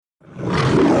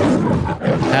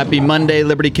Happy Monday,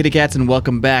 Liberty Kitty Cats, and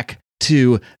welcome back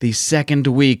to the second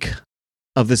week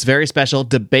of this very special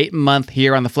debate month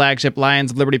here on the flagship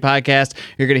Lions of Liberty podcast.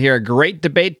 You're going to hear a great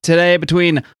debate today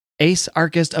between Ace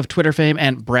Archist of Twitter fame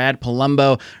and Brad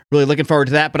Palumbo. Really looking forward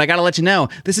to that, but I got to let you know,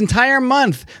 this entire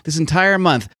month,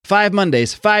 5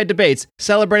 Mondays, 5 debates,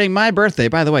 celebrating my birthday.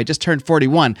 By the way, just turned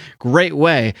 41. Great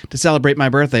way to celebrate my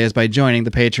birthday is by joining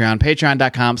the Patreon,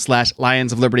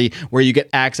 patreon.com/Lions of Liberty, where you get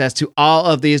access to all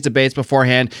of these debates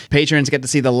beforehand. Patrons get to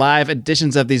see the live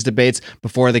editions of these debates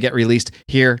before they get released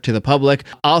here to the public.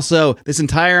 Also, this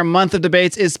entire month of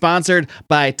debates is sponsored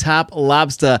by Top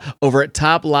Lobster over at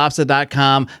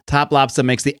toplobster.com. Top Lobster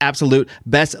makes the absolute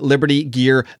best Liberty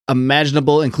gear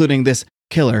imaginable, including this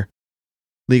killer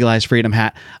Legalized Freedom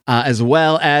hat, as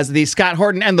well as the Scott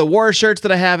Horton and the War shirts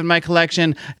that I have in my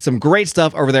collection. Some great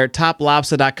stuff over there at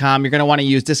toplobster.com. You're going to want to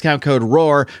use discount code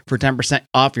ROAR for 10%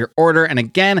 off your order. And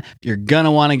again, you're going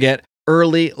to want to get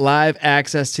early live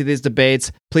access to these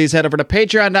debates. Please head over to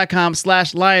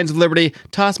patreon.com/Lions of Liberty.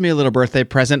 Toss me a little birthday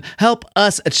present. Help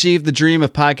us achieve the dream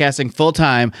of podcasting full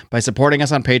time by supporting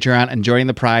us on Patreon and joining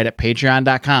the pride at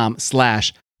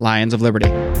patreon.com/Lions of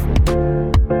Liberty.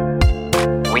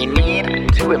 We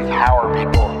need to empower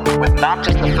people with not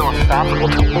just the philosophical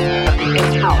tools, but the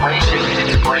inspiration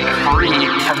to break free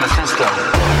from the system.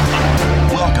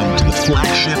 Welcome to the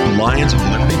flagship Lions of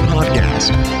Liberty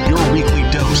podcast, your weekly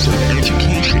dose of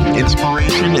education,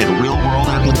 inspiration, and real-world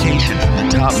application from the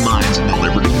top minds in the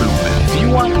liberty movement. If you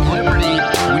want liberty,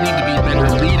 we need to be better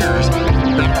leaders,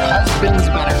 better husbands,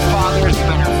 better fathers,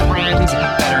 better friends,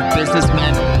 better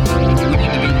businessmen. We need to be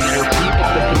better people.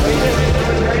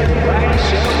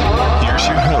 Here's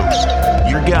your host,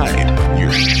 your guide,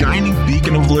 your shining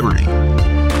beacon of liberty,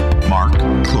 Mark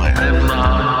Claire. Live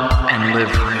long and live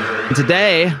free.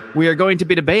 Today, we are going to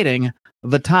be debating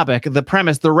the topic, the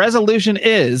premise. The resolution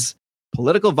is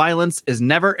political violence is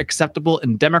never acceptable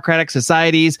in democratic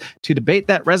societies. To debate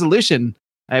that resolution,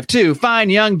 I have two fine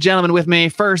young gentlemen with me.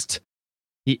 First,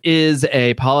 he is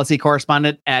a policy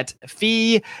correspondent at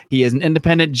FEE. He is an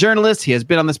independent journalist. He has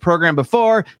been on this program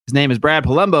before. His name is Brad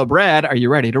Palumbo. Brad, are you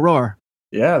ready to roar?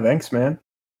 Yeah, thanks, man.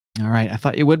 All right, I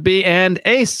thought you would be. And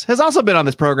Ace has also been on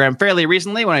this program fairly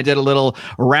recently when I did a little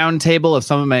roundtable of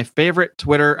some of my favorite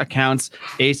Twitter accounts.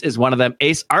 Ace is one of them.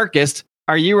 Ace Archist,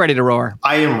 are you ready to roar?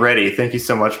 I am ready. Thank you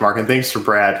so much, Mark. And thanks for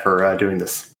Brad for doing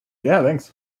this. Yeah, thanks.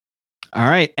 All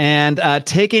right. And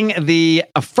taking the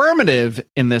affirmative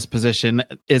in this position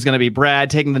is going to be Brad.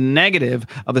 Taking the negative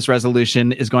of this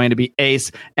resolution is going to be Ace.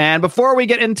 And before we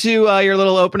get into your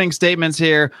little opening statements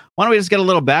here, why don't we just get a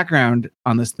little background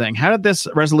on this thing? How did this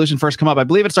resolution first come up? I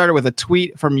believe it started with a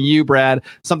tweet from you, Brad,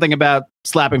 something about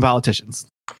slapping politicians.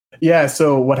 Yeah,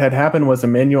 so what had happened was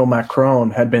Emmanuel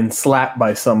Macron had been slapped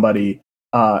by somebody,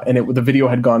 and the video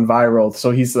had gone viral.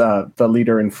 So he's the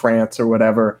leader in France or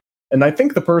whatever. And I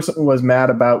think the person was mad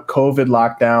about COVID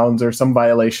lockdowns or some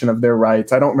violation of their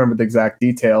rights. I don't remember the exact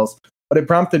details, but it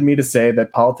prompted me to say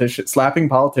that slapping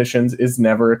politicians is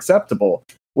never acceptable,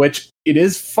 which it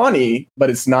is funny, but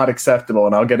it's not acceptable.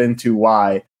 And I'll get into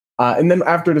why. And then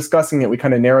after discussing it, we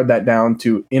kind of narrowed that down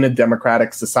to in a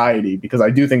democratic society, because I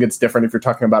do think it's different if you're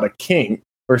talking about a king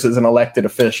versus an elected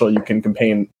official you can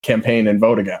campaign and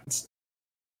vote against.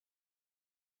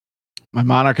 My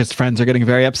monarchist friends are getting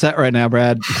very upset right now,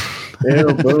 Brad.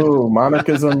 Ew, boo,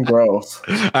 monarchism, gross.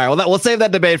 All right, well, we'll save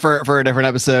that debate for a different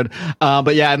episode.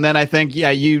 But yeah, and then I think,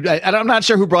 I'm not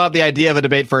sure who brought up the idea of a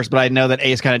debate first, but I know that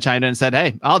Ace kind of chimed in and said,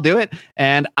 hey, I'll do it.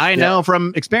 And I know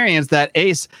from experience that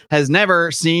Ace has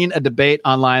never seen a debate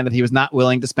online that he was not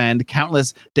willing to spend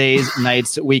countless days,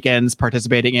 nights, weekends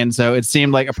participating in. So it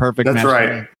seemed like a perfect match. That's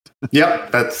right.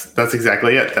 Yep, that's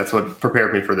exactly it. That's what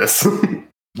prepared me for this.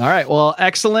 All right, well,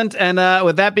 excellent. And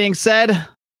with that being said,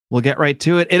 we'll get right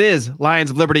to it. It is Lions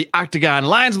of Liberty Octagon,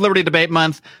 Lions of Liberty Debate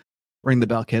Month. Ring the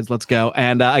bell, kids. Let's go.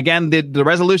 And again, the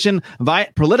resolution,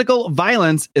 political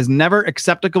violence is never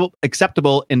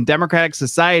acceptable in democratic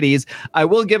societies. I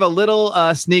will give a little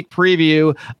sneak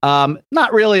preview.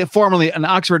 Not really formally an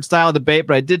Oxford-style debate,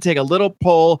 but I did take a little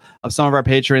poll of some of our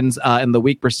patrons in the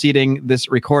week preceding this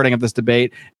recording of this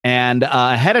debate. And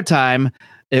ahead of time,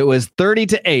 it was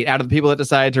 30-8 out of the people that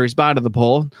decided to respond to the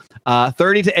poll.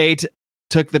 30-8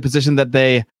 took the position that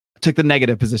they took the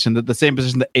negative position, the same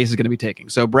position that Ace is going to be taking.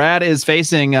 So Brad is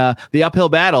facing the uphill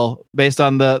battle based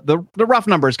on the rough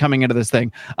numbers coming into this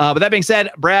thing. But that being said,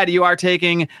 Brad, you are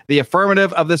taking the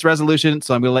affirmative of this resolution,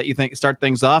 so I'm going to let you start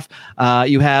things off.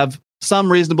 You have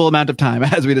some reasonable amount of time,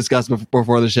 as we discussed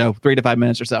before the show, 3 to 5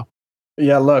 minutes or so.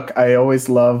 Yeah, look, I always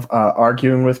love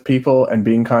arguing with people and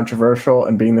being controversial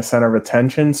and being the center of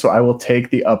attention, so I will take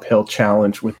the uphill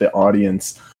challenge with the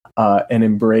audience. and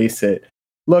embrace it.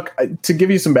 Look, to give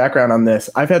you some background on this,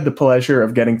 I've had the pleasure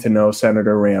of getting to know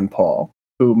Senator Rand Paul,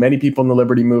 who many people in the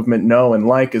liberty movement know and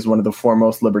like as one of the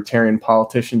foremost libertarian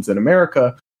politicians in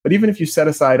America. But even if you set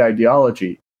aside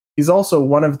ideology, he's also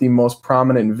one of the most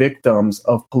prominent victims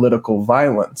of political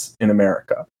violence in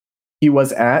America. He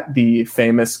was at the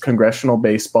famous congressional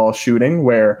baseball shooting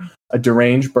where a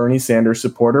deranged Bernie Sanders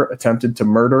supporter attempted to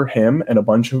murder him and a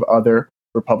bunch of other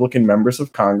Republican members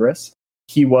of Congress.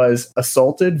 He was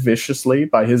assaulted viciously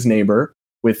by his neighbor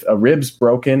with ribs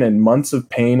broken and months of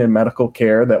pain and medical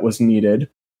care that was needed.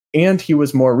 And he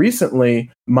was more recently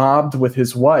mobbed with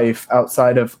his wife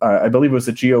outside of, I believe it was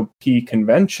a GOP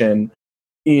convention,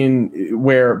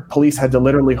 where police had to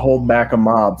literally hold back a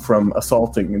mob from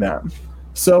assaulting them.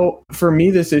 So for me,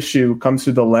 this issue comes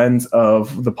through the lens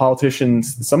of the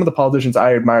politicians, some of the politicians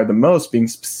I admire the most being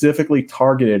specifically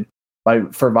targeted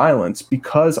for violence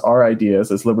because our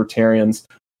ideas as libertarians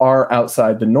are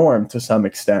outside the norm to some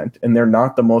extent, and they're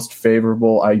not the most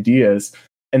favorable ideas.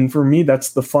 And for me,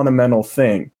 that's the fundamental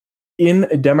thing. In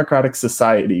a democratic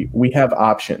society, we have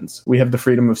options. We have the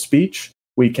freedom of speech.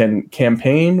 We can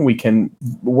campaign. We can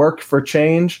work for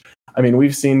change. I mean,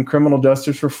 we've seen criminal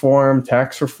justice reform,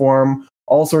 tax reform,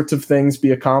 all sorts of things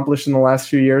be accomplished in the last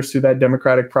few years through that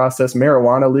democratic process,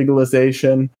 marijuana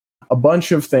legalization, a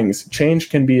bunch of things. Change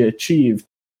can be achieved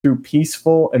through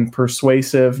peaceful and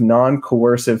persuasive,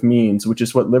 non-coercive means, which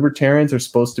is what libertarians are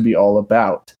supposed to be all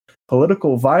about.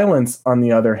 Political violence, on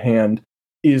the other hand,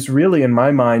 is really, in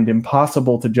my mind,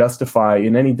 impossible to justify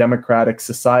in any democratic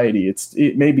society.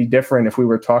 It may be different if we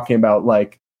were talking about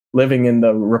like living in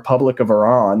the Republic of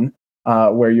Iran,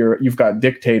 where you've got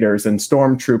dictators and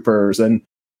stormtroopers, and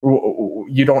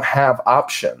you don't have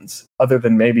options other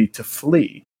than maybe to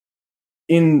flee.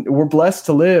 We're blessed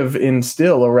to live in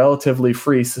still a relatively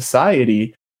free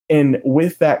society, and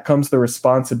with that comes the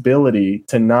responsibility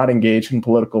to not engage in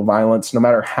political violence, no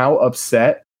matter how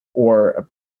upset or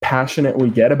passionate we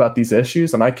get about these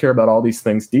issues. And I care about all these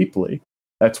things deeply.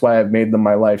 That's why I've made them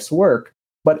my life's work.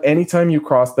 But anytime you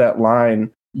cross that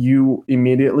line, you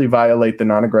immediately violate the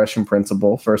non-aggression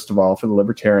principle, first of all, for the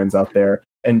libertarians out there.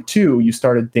 And two, you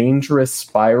start a dangerous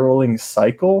spiraling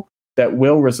cycle that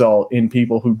will result in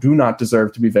people who do not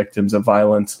deserve to be victims of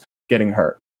violence getting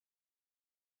hurt.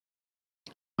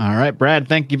 All right, Brad,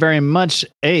 thank you very much.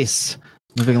 Ace,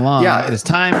 moving along. Yeah. It is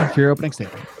time for your opening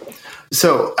statement.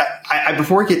 So I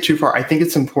before we get too far, I think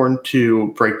it's important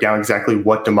to break down exactly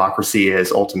what democracy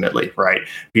is ultimately, right?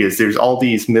 Because there's all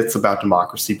these myths about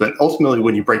democracy, but ultimately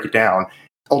when you break it down,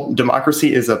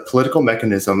 democracy is a political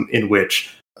mechanism in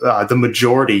which the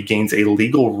majority gains a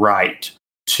legal right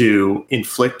to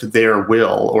inflict their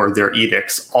will or their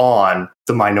edicts on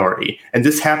the minority. And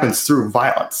this happens through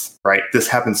violence, right? This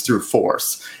happens through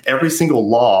force. Every single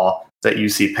law that you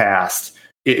see passed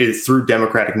is through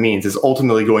democratic means is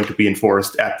ultimately going to be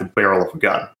enforced at the barrel of a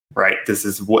gun, right? This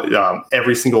is what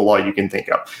every single law you can think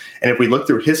of. And if we look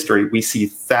through history, we see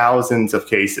thousands of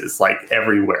cases, like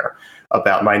everywhere,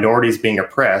 about minorities being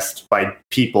oppressed by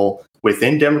people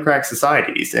within democratic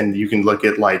societies. And you can look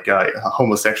at like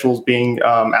homosexuals being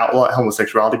outlawed,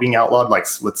 homosexuality being outlawed, like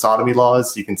with sodomy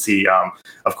laws. You can see,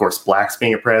 of course, blacks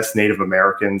being oppressed, Native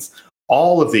Americans.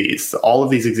 All of these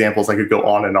examples, I could go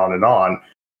on and on and on,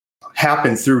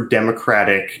 happen through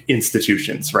democratic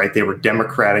institutions, right? They were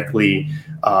democratically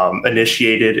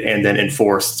initiated and then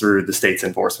enforced through the state's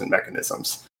enforcement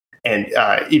mechanisms. And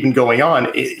even going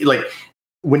on,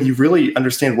 when you really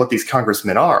understand what these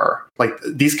congressmen are, like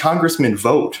these congressmen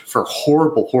vote for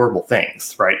horrible, horrible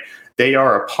things, right? They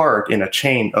are a part in a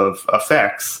chain of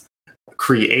effects,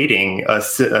 creating a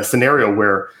scenario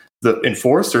where the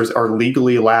enforcers are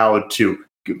legally allowed to,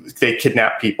 they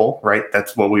kidnap people, right?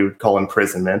 That's what we would call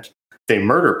imprisonment. They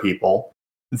murder people.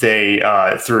 They,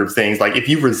 through things like if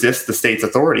you resist the state's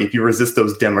authority, if you resist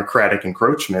those democratic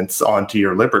encroachments onto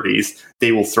your liberties,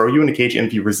 they will throw you in a cage. And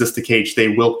if you resist the cage, they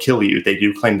will kill you. They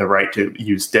do claim the right to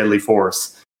use deadly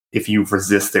force if you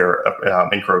resist their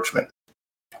encroachment.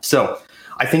 So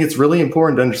I think it's really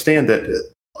important to understand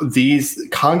that these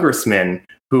congressmen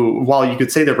who, while you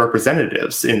could say they're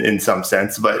representatives in some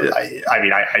sense, but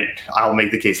I'll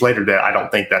make the case later that I don't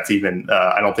think that's even,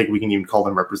 I don't think we can even call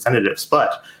them representatives.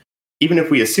 But even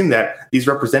if we assume that, these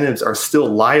representatives are still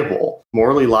liable,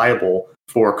 morally liable,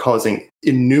 for causing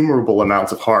innumerable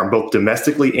amounts of harm, both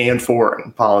domestically and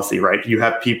foreign policy, right? You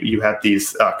have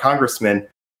these congressmen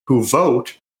who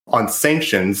vote on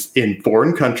sanctions in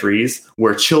foreign countries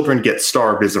where children get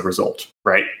starved as a result,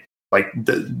 right? Like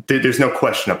there's no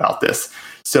question about this.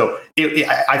 So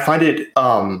I find it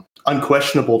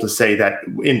unquestionable to say that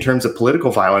in terms of political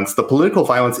violence, the political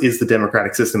violence is the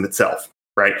democratic system itself.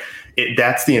 right?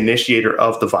 That's the initiator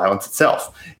of the violence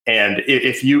itself. And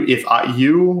if you,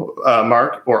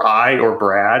 Mark, or I, or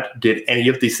Brad did any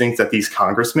of these things that these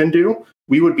congressmen do,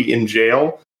 we would be in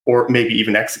jail or maybe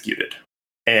even executed.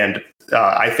 And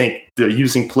I think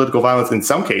using political violence in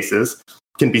some cases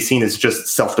can be seen as just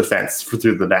self-defense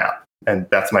through the NAP. And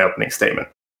that's my opening statement.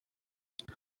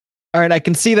 All right, I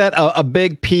can see that a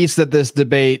big piece that this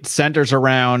debate centers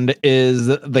around is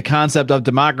the concept of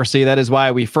democracy. That is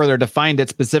why we further defined it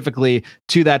specifically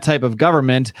to that type of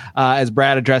government, as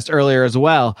Brad addressed earlier as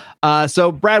well.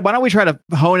 So, Brad, why don't we try to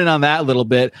hone in on that a little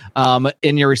bit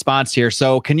in your response here?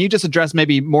 So can you just address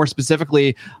maybe more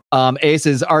specifically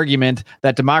Ace's argument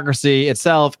that democracy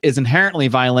itself is inherently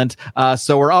violent?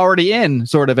 So we're already in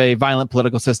sort of a violent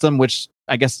political system, which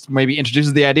I guess maybe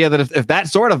introduces the idea that if that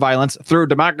sort of violence through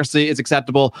democracy is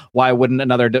acceptable, why wouldn't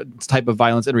another type of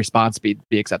violence in response be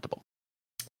acceptable?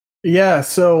 Yeah,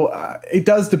 so it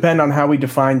does depend on how we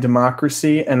define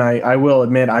democracy. And I will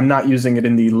admit, I'm not using it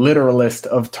in the literalist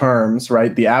of terms,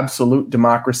 right? The absolute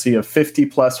democracy of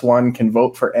 50+1 can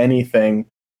vote for anything.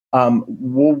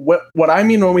 What I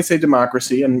mean when we say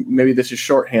democracy, and maybe this is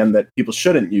shorthand that people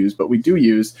shouldn't use, but we do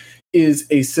use, is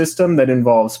a system that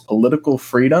involves political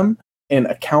freedom and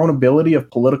accountability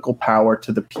of political power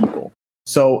to the people.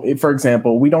 So, for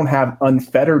example, we don't have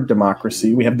unfettered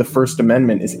democracy. We have the First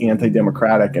Amendment is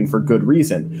anti-democratic and for good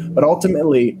reason. But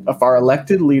ultimately, if our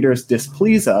elected leaders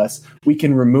displease us, we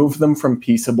can remove them from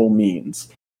peaceable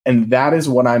means. And that is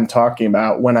what I'm talking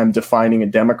about when I'm defining a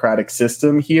democratic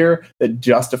system here that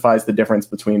justifies the difference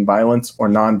between violence or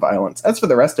nonviolence. As for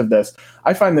the rest of this,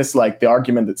 I find this like the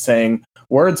argument that's saying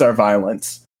words are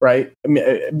violence, right?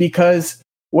 Because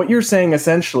what you're saying,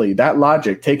 essentially, that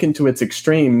logic taken to its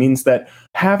extreme means that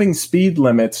having speed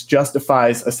limits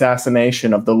justifies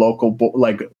assassination of the local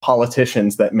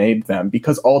politicians that made them,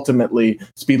 because ultimately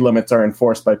speed limits are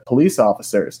enforced by police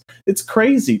officers. It's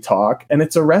crazy talk, and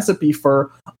it's a recipe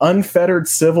for unfettered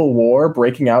civil war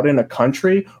breaking out in a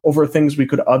country over things we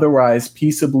could otherwise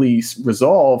peaceably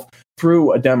resolve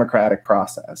through a democratic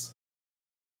process.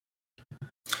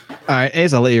 All right,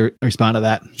 Ace, I'll let you respond to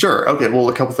that. Sure. Okay. Well,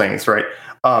 a couple things, right?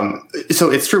 So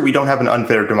it's true we don't have an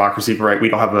unfettered democracy, right? We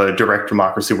don't have a direct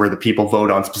democracy where the people vote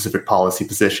on specific policy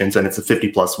positions and it's a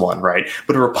 50+1, right?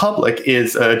 But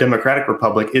a democratic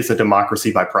republic is a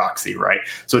democracy by proxy, right?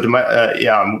 So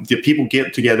the people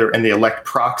get together and they elect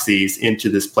proxies into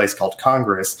this place called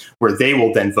Congress, where they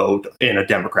will then vote in a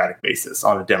democratic basis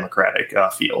on a democratic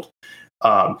field.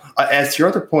 As to your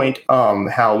other point,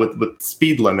 how with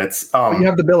speed limits, you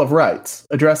have the Bill of Rights.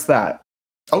 Address that.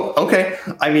 Oh, okay.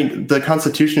 I mean, the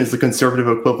Constitution is the conservative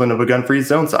equivalent of a gun-free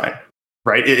zone sign,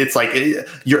 right? It's like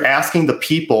you're asking the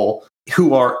people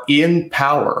who are in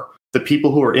power,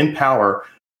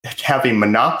 have a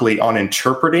monopoly on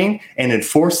interpreting and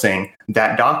enforcing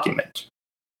that document.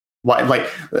 Why,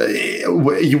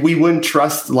 we wouldn't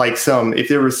trust if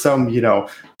there was some,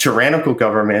 tyrannical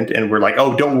government and we're like,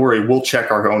 oh, don't worry, we'll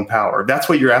check our own power. That's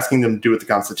what you're asking them to do with the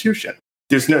Constitution.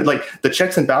 There's no, the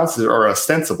checks and balances are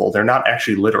ostensible. They're not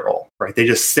actually literal, right? They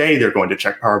just say they're going to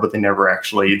check power, but they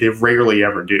rarely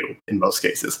ever do in most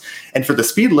cases. And for the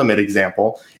speed limit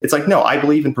example, it's like, no, I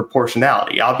believe in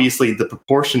proportionality. Obviously, the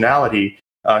proportionality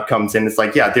comes in. It's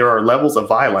like, yeah, there are levels of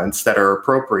violence that are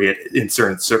appropriate in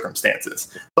certain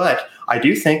circumstances. But I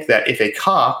do think that if a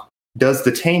cop does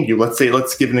detain you,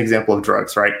 let's give an example of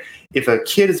drugs, right? If a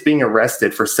kid is being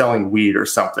arrested for selling weed or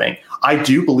something, I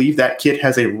do believe that kid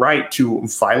has a right to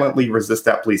violently resist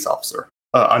that police officer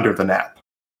under the NAP.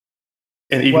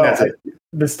 And even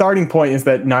the starting point is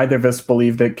that neither of us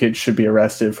believe that kids should be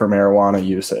arrested for marijuana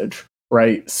usage,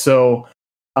 right? So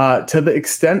to the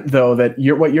extent, though, that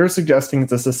what you're suggesting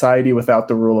is a society without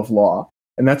the rule of law,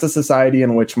 and that's a society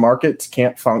in which markets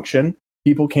can't function,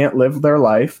 people can't live their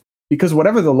life, because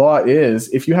whatever the law is,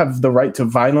 if you have the right to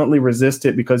violently resist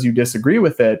it because you disagree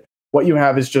with it, what you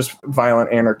have is just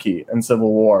violent anarchy and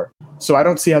civil war. So I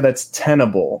don't see how that's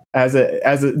tenable.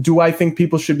 Do I think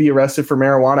people should be arrested for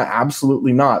marijuana?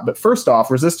 Absolutely not. But first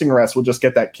off, resisting arrest will just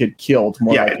get that kid killed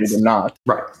more likely than not.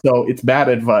 Right. So it's bad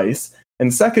advice.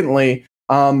 And secondly,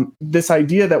 this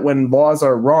idea that when laws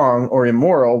are wrong or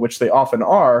immoral, which they often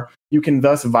are, you can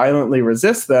thus violently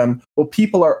resist them. Well,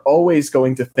 people are always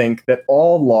going to think that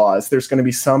all laws, there's going to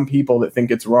be some people that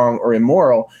think it's wrong or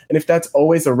immoral. And if that's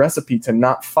always a recipe to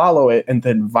not follow it and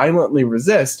then violently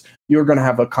resist, you're going to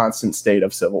have a constant state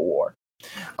of civil war.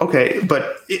 Okay,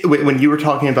 but when you were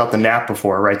talking about the NAP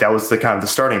before, right? That was the kind of the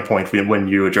starting point when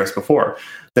you addressed before.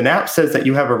 The NAP says that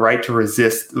you have a right to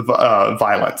resist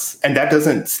violence, and that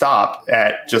doesn't stop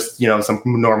at just some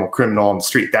normal criminal on the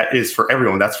street. That is for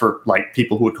everyone. That's for like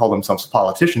people who would call themselves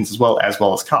politicians as well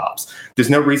as cops. There's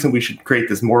no reason we should create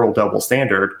this moral double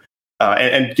standard.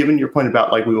 And given your point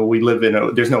about like we live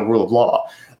in there's no rule of law.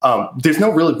 There's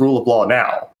no really rule of law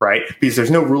now, right? Because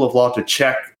there's no rule of law to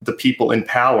check the people in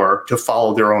power to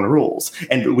follow their own rules.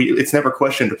 And it's never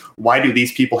questioned, why do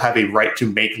these people have a right to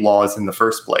make laws in the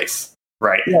first place?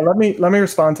 Right. Yeah, let me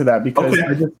respond to that because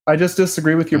I just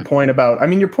disagree with your point about,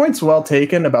 your point's well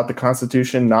taken about the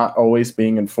Constitution not always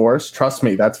being enforced. Trust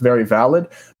me, that's very valid,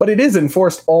 but it is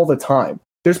enforced all the time.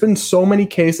 There's been so many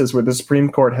cases where the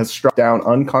Supreme Court has struck down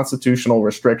unconstitutional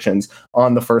restrictions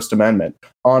on the First Amendment,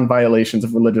 on violations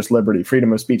of religious liberty,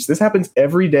 freedom of speech. This happens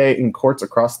every day in courts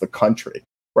across the country,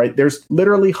 right? There's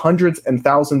literally hundreds and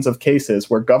thousands of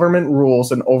cases where government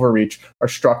rules and overreach are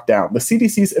struck down. The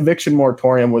CDC's eviction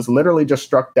moratorium was literally just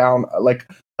struck down like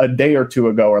a day or two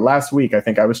ago, or last week. I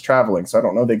think I was traveling, so I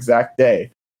don't know the exact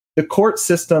day. The court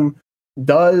system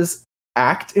does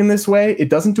act in this way. It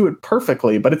doesn't do it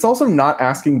perfectly, but it's also not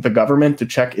asking the government to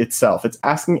check itself. It's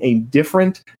asking a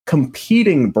different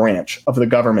competing branch of the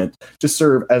government to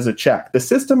serve as a check. The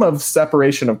system of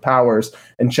separation of powers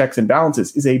and checks and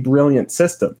balances is a brilliant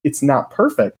system. It's not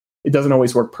perfect. It doesn't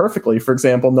always work perfectly. For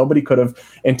example, nobody could have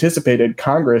anticipated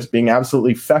Congress being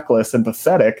absolutely feckless and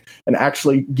pathetic and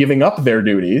actually giving up their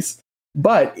duties.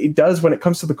 But it does when it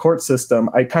comes to the court system.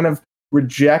 I kind of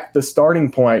reject the starting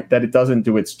point that it doesn't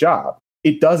do its job.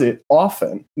 It does it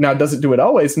often. Now, does it do it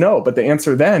always? No. But the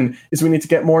answer then is we need to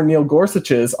get more Neil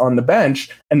Gorsuches on the bench,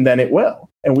 and then it will.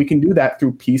 And we can do that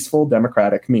through peaceful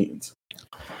democratic means.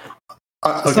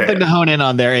 Okay. Something to hone in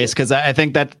on there, Ace, because I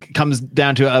think that comes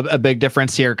down to a big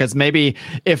difference here. Because maybe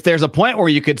if there's a point where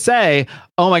you could say,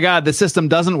 oh my God, the system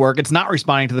doesn't work, it's not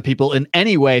responding to the people in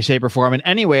any way, shape, or form, in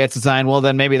any way it's designed, well,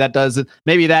 then maybe that doesn't,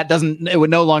 it would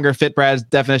no longer fit Brad's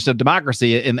definition of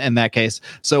democracy in that case.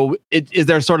 So is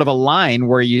there sort of a line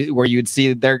where you'd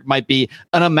see there might be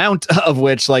an amount of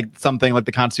which, like something like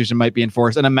the Constitution might be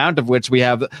enforced, an amount of which we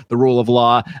have the rule of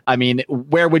law? I mean,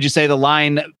 where would you say the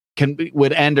line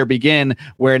would end or begin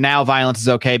where now violence is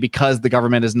okay because the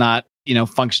government is not,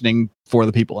 functioning for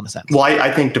the people in a sense? Well,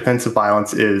 I think defensive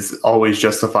violence is always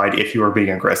justified if you are being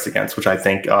aggressed against, which I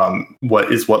think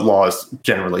what laws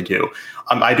generally do.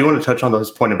 I do want to touch on this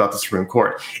point about the Supreme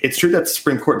Court. It's true that the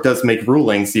Supreme Court does make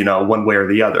rulings, one way or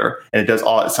the other, and it does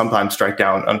sometimes strike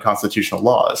down unconstitutional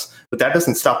laws. But that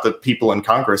doesn't stop the people in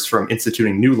Congress from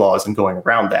instituting new laws and going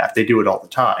around that. They do it all the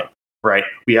time. Right.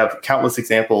 We have countless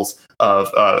examples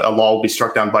of a law will be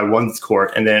struck down by one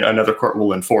court and then another court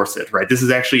will enforce it. Right. This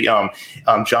is actually John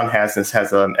Hasness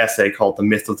has an essay called The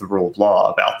Myth of the Rule of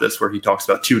Law about this, where he talks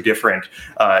about two different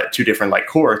like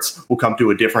courts will come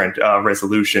to a different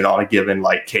resolution on a given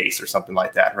like case or something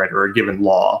like that. Right. Or a given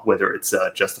law, whether it's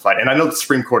justified. And I know the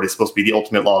Supreme Court is supposed to be the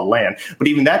ultimate law of the land, but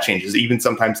even that changes. Even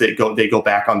sometimes they go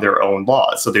back on their own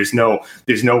laws. So there's no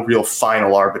real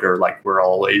final arbiter like we're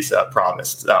always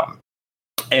promised.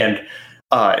 And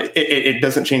it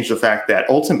doesn't change the fact that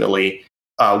ultimately,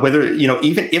 whether,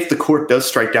 even if the court does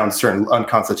strike down certain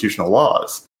unconstitutional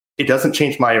laws, it doesn't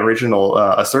change my original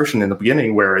assertion in the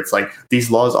beginning where it's like these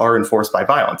laws are enforced by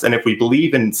violence. And if we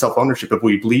believe in self-ownership, if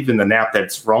we believe in the NAP that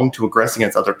it's wrong to aggress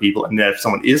against other people, and that if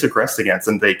someone is aggressed against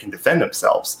them, they can defend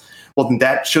themselves, well, then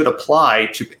that should apply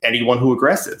to anyone who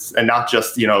aggresses and not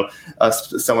just,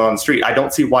 someone on the street. I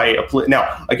don't see why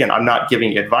now, again, I'm not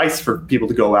giving advice for people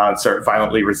to go out and start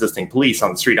violently resisting police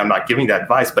on the street. I'm not giving that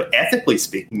advice. But ethically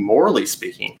speaking, morally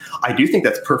speaking, I do think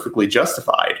that's perfectly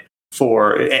justified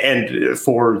for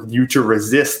you to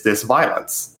resist this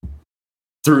violence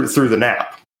through the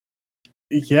NAP.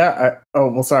 Yeah.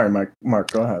 Sorry,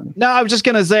 Mark, go ahead. No, I was just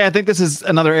going to say, I think this is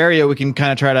another area we can kind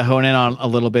of try to hone in on a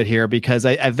little bit here, because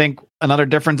I think another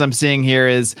difference I'm seeing here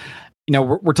is,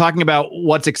 we're talking about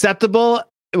what's acceptable.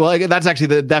 Well, that's actually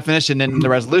the definition in the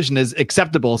resolution is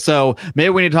acceptable. So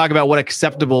maybe we need to talk about what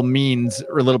acceptable means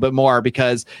a little bit more,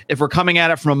 because if we're coming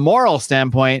at it from a moral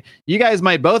standpoint, you guys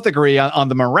might both agree on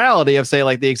the morality of, say,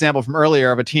 like the example from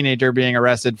earlier of a teenager being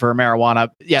arrested for marijuana.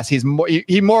 Yes,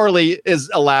 he morally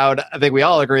is allowed, I think we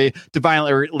all agree, to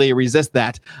violently resist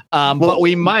that. But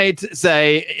we might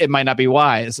say it might not be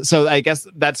wise. So I guess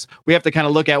we have to kind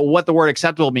of look at what the word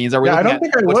acceptable means. Are we looking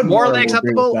at what's morally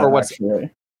acceptable or what's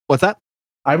that?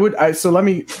 So let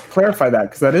me clarify that,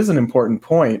 because that is an important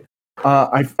point.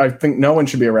 I think no one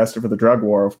should be arrested for the drug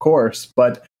war, of course.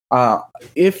 But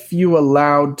if you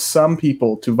allowed some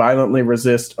people to violently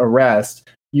resist arrest,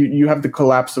 you have the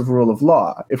collapse of rule of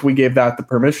law if we gave that the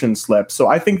permission slip. So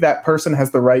I think that person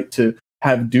has the right to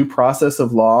have due process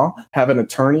of law, have an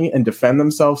attorney and defend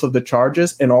themselves of the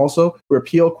charges, and also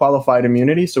repeal qualified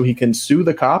immunity so he can sue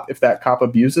the cop if that cop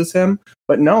abuses him.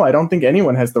 But no, I don't think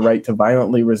anyone has the right to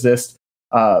violently resist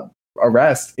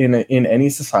arrest in any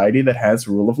society that has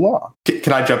rule of law.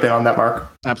 Can I jump in on that, Mark?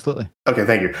 Absolutely. Okay,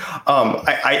 thank you.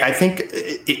 I think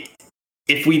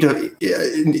if we do,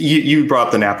 you brought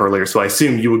up the NAP earlier, so I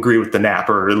assume you agree with the NAP,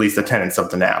 or at least the tenets of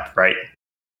the NAP, right?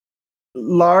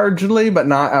 Largely, but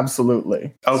not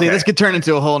absolutely. Okay. See, this could turn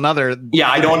into a whole nother. Yeah,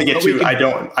 I don't want to get too. I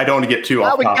don't want to get too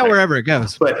off We can topic. go wherever it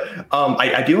goes. But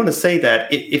I do want to say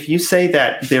that if you say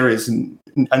that there is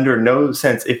under no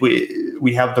sense, if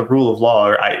we have the rule of law,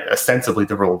 or ostensibly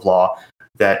the rule of law,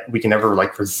 that we can never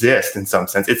like resist in some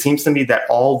sense. It seems to me that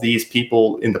all these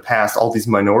people in the past, all these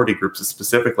minority groups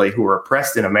specifically who were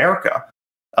oppressed in America,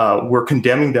 we're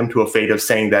condemning them to a fate of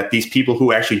saying that these people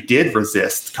who actually did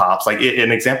resist cops, like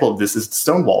an example of this is the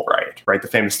Stonewall riot, right? The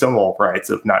famous Stonewall riots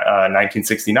of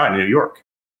 1969 in New York.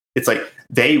 It's like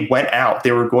they went out,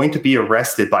 they were going to be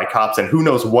arrested by cops, and who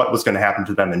knows what was going to happen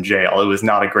to them in jail. It was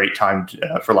not a great time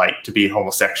to be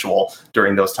homosexual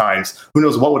during those times. Who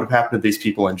knows what would have happened to these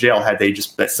people in jail had they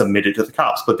just submitted to the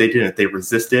cops, but they didn't. They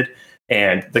resisted,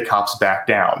 and the cops backed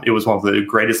down. It was one of the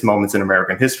greatest moments in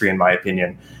American history, in my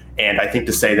opinion. And I think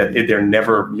to say that you're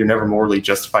never morally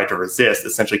justified to resist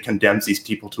essentially condemns these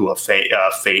people to a fate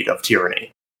of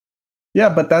tyranny. Yeah,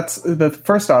 but that's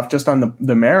first off, just on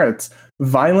the merits,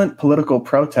 violent political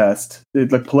protest,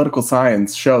 like political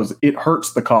science shows it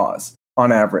hurts the cause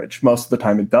on average. Most of the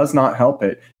time, it does not help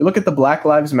it. You look at the Black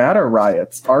Lives Matter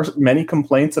riots. Are many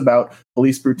complaints about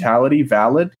police brutality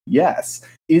valid? Yes.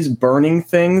 Is burning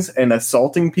things and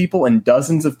assaulting people and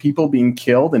dozens of people being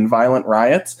killed in violent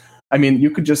riots? I mean,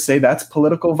 you could just say that's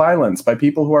political violence by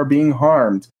people who are being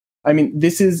harmed. I mean,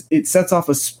 it sets off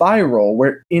a spiral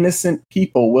where innocent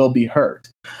people will be hurt.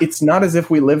 It's not as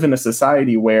if we live in a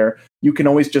society where you can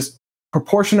always just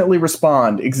proportionately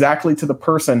respond exactly to the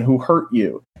person who hurt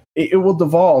you. It will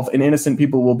devolve, and innocent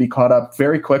people will be caught up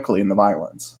very quickly in the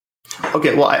violence.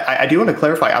 Okay, well, I do want to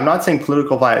clarify. I'm not saying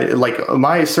political violence, like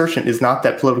my assertion is not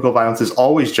that political violence is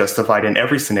always justified in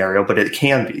every scenario, but it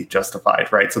can be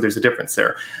justified, right? So there's a difference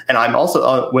there. And I'm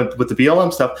also, with the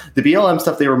BLM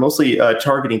stuff, they were mostly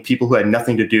targeting people who had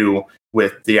nothing to do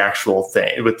with the actual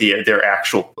thing, with the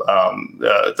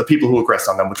people who aggressed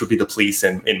on them, which would be the police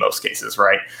in most cases,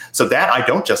 right? So that I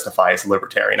don't justify as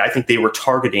libertarian. I think they were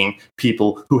targeting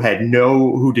people who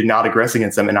did not aggress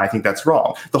against them, and I think that's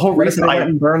wrong. The whole reason I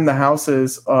didn't burn the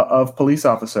houses of police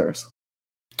officers.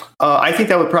 I think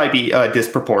that would probably be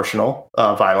disproportional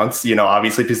violence,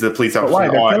 obviously because the police are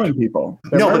killing people.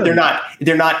 But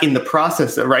they're not in the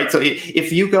process, right? So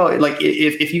if you go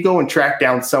if you go and track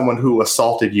down someone who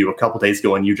assaulted you a couple days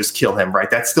ago and you just kill him, right?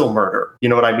 That's still murder. You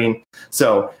know what I mean?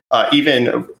 So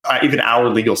even our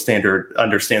legal standard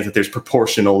understands that there's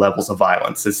proportional levels of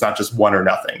violence. It's not just one or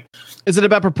nothing. Is it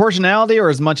about proportionality, or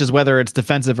as much as whether it's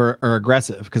defensive or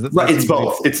aggressive? Because it's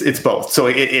both. It's both. So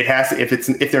it has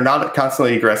if they're not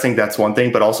constantly aggressing, that's one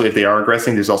thing. But also if they are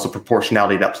aggressing, there's also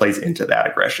proportionality that plays into that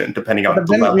aggression, depending on the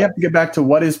level. We have to get back to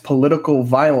what is political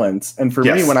violence. And for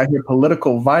me, when I hear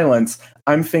political violence,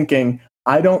 I'm thinking,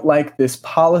 I don't like this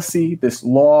policy, this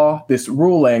law, this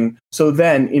ruling. So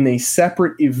then in a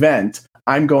separate event,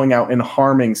 I'm going out and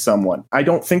harming someone. I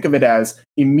don't think of it as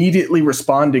immediately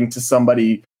responding to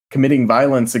somebody committing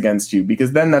violence against you,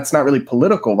 because then that's not really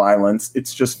political violence.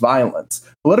 It's just violence.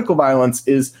 Political violence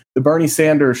is the Bernie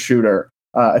Sanders shooter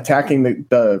attacking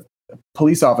the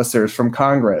police officers from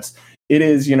Congress. It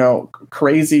is,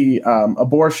 crazy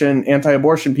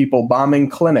anti-abortion people bombing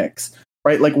clinics,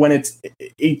 right? Like when it's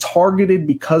targeted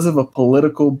because of a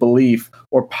political belief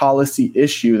or policy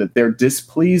issue that they're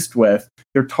displeased with,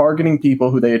 they're targeting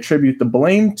people who they attribute the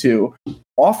blame to,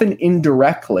 often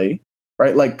indirectly,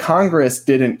 right? Like Congress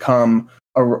didn't come,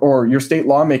 or your state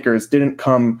lawmakers didn't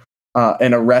come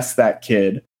and arrest that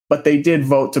kid, but they did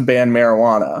vote to ban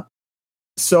marijuana.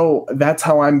 So that's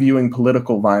how I'm viewing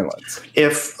political violence.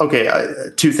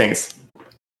 Two things.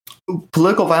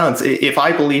 Political violence, if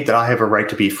I believe that I have a right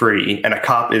to be free and a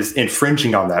cop is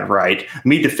infringing on that right,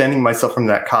 me defending myself from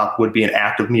that cop would be an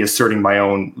act of me asserting my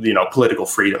own, political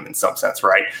freedom in some sense,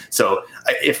 right? So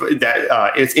if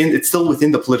that it's still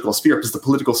within the political sphere, because the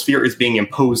political sphere is being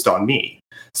imposed on me.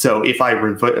 So if I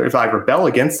rebel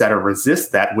against that or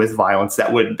resist that with violence,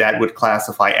 that would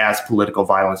classify as political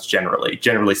violence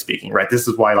generally speaking, right? This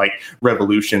is why like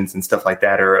revolutions and stuff like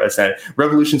that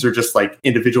revolutions are just like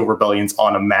individual rebellions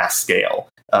on a mass scale,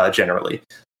 generally.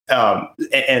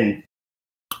 And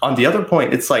on the other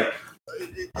point, it's like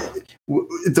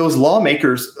those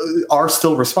lawmakers are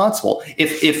still responsible.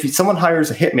 If someone hires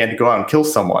a hitman to go out and kill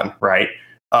someone, right?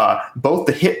 Both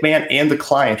the hitman and the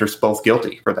client are both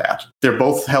guilty for that. They're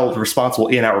both held responsible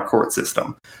in our court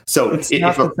system. So it's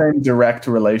not the same direct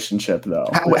relationship, though.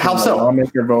 How so? A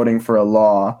lawmaker voting for a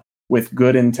law with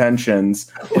good intentions,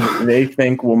 they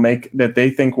think will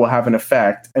have an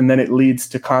effect, and then it leads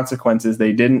to consequences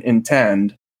they didn't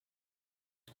intend.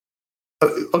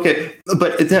 Okay,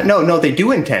 but no, they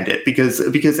do intend it because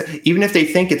even if they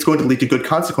think it's going to lead to good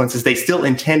consequences, they still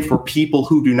intend for people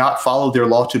who do not follow their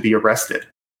law to be arrested.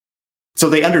 So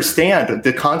they understand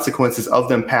the consequences of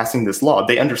them passing this law.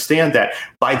 They understand that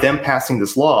by them passing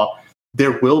this law,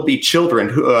 there will be children,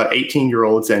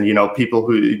 18-year-olds, and people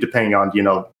who, depending on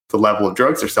the level of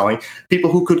drugs they're selling,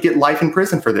 people who could get life in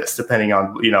prison for this, depending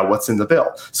on what's in the bill.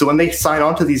 So when they sign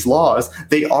on to these laws,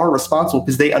 they are responsible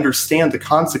because they understand the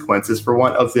consequences for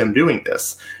one of them doing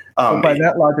this. By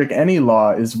that logic, any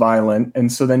law is violent,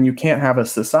 and so then you can't have a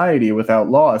society without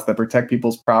laws that protect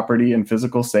people's property and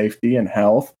physical safety and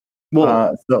health.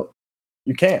 Well, so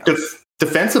you can't.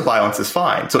 Defensive violence is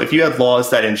fine. So if you have laws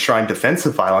that enshrine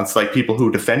defensive violence, like people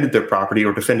who defended their property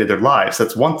or defended their lives,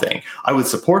 that's one thing. I would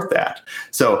support that.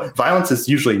 So violence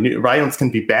can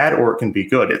be bad or it can be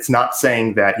good. It's not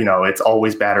saying that, it's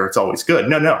always bad or it's always good.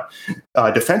 No.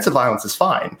 Defensive violence is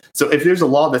fine. So if there's a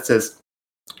law that says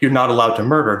you're not allowed to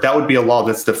murder, that would be a law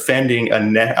that's defending a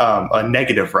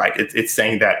negative right. It's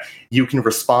saying that you can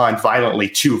respond violently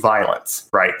to violence,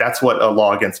 right? That's what a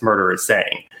law against murder is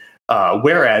saying.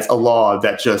 Whereas a law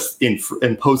that just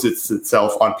imposes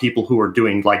itself on people who are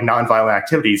doing like nonviolent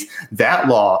activities, that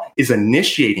law is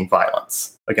initiating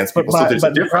violence against people. But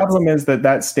the problem is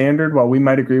that standard, while we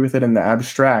might agree with it in the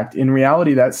abstract, in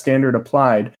reality, that standard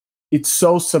applied, it's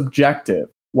so subjective.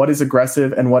 What is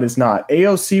aggressive and what is not?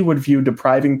 AOC would view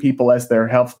depriving people of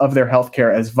their health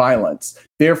care as violence.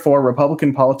 Therefore,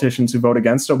 Republican politicians who vote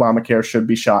against Obamacare should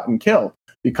be shot and killed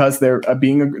because they're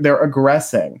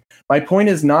aggressing. My point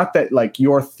is not that like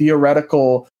your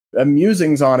theoretical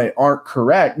musings on it aren't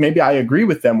correct. Maybe I agree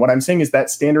with them. What I'm saying is that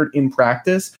standard in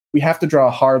practice, we have to draw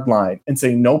a hard line and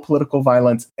say no political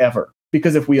violence ever.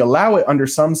 Because if we allow it under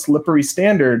some slippery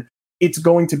standard, it's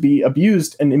going to be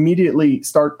abused and immediately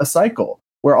start a cycle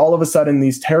where all of a sudden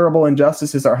these terrible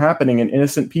injustices are happening and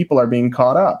innocent people are being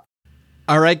caught up.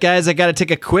 All right, guys, I got to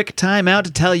take a quick time out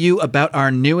to tell you about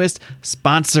our newest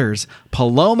sponsors,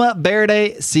 Paloma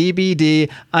Verde CBD.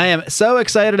 I am so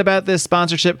excited about this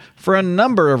sponsorship for a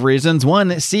number of reasons.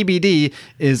 One, CBD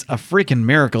is a freaking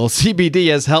miracle. CBD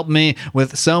has helped me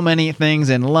with so many things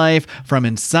in life, from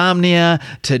insomnia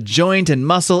to joint and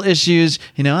muscle issues.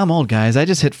 I'm old, guys. I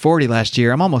just hit 40 last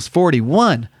year. I'm almost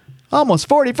 41. Almost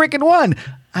 40 freaking one.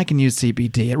 I can use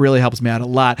CBD. It really helps me out a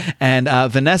lot. And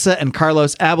Vanessa and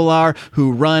Carlos Abelar,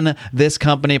 who run this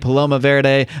company, Paloma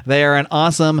Verde, they are an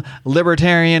awesome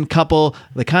libertarian couple,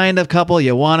 the kind of couple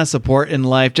you want to support in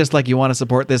life, just like you want to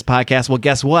support this podcast. Well,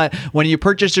 guess what? When you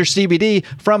purchase your CBD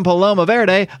from Paloma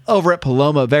Verde over at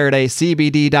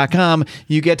palomaverdecbd.com,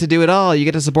 you get to do it all. You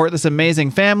get to support this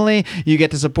amazing family. You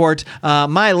get to support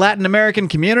my Latin American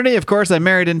community. Of course, I'm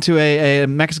married into a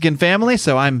Mexican family,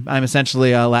 so I'm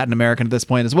essentially Latin American at this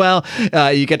point as well.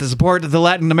 You get to support the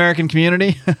Latin American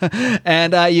community,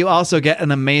 and you also get an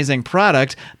amazing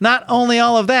product. Not only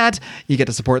all of that, you get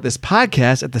to support this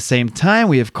podcast at the same time.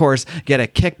 We, of course, get a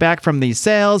kickback from these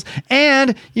sales,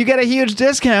 and you get a huge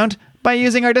discount by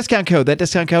using our discount code. That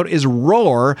discount code is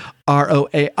ROAR,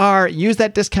 ROAR. Use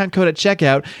that discount code at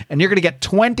checkout, and you're going to get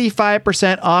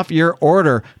 25% off your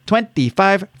order.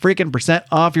 25 freaking %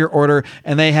 off your order.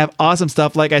 And they have awesome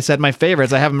stuff. Like I said, my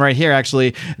favorites, I have them right here,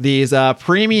 actually. These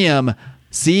premium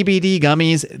CBD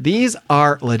gummies. These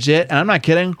are legit, and I'm not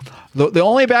kidding. The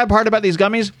only bad part about these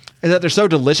gummies is that they're so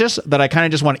delicious that I kind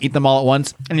of just want to eat them all at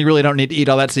once, and you really don't need to eat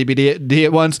all that CBD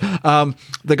at once.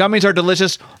 The gummies are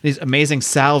delicious. These amazing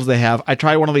salves they have. I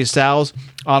tried one of these salves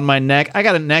on my neck. I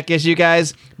got a neck issue,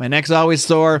 guys. My neck's always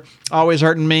sore, always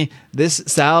hurting me. This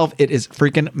salve, it is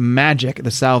freaking magic,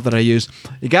 the salve that I use.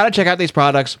 You got to check out these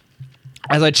products.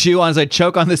 As I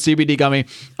choke on this CBD gummy,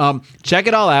 check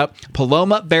it all out.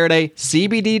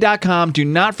 PalomaVerdeCBD.com. Do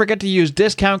not forget to use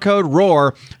discount code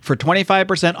ROAR for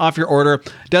 25% off your order.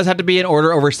 It does have to be an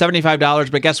order over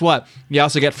 $75, but guess what? You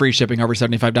also get free shipping over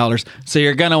 $75. So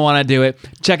you're going to want to do it.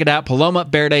 Check it out.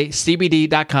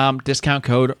 PalomaVerdeCBD.com. Discount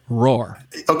code ROAR.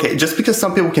 Okay, just because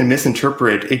some people can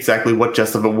misinterpret exactly what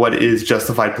is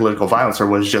justified political violence or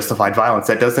what is justified violence,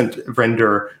 that doesn't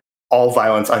render all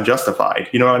violence unjustified.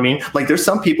 You know what I mean? Like there's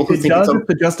some people who It think does it's if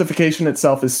the justification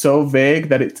itself is so vague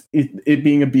that it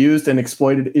being abused and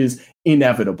exploited is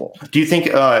inevitable. Do you think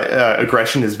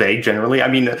aggression is vague generally? I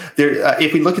mean,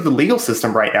 if we look at the legal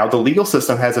system right now, the legal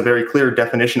system has a very clear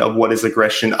definition of what is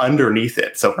aggression underneath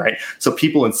it. So, right. So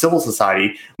people in civil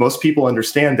society, most people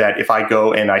understand that if I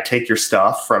go and I take your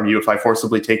stuff from you, if I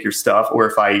forcibly take your stuff, or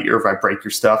if I break your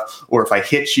stuff, or if I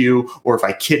hit you, or if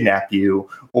I kidnap you,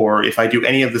 or if I do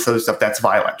any of this other stuff, that's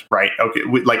violent, right? Okay.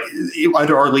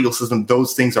 Under our legal system,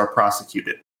 those things are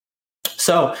prosecuted.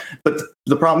 So, but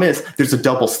the problem is there's a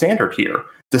double standard here.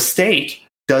 The state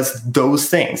does those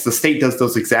things. The state does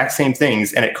those exact same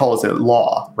things, and it calls it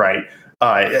law, right?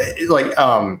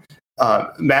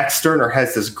 Max Stirner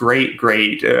has this great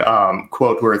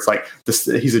quote where it's like, he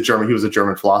was a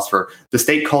German philosopher. The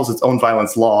state calls its own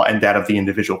violence law and that of the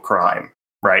individual crime.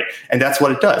 Right. And that's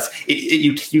what it does.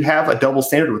 You have a double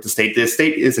standard with the state. The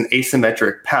state is an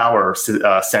asymmetric power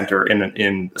center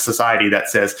in society that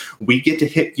says we get to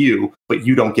hit you, but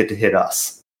you don't get to hit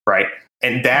us. Right.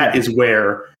 And that is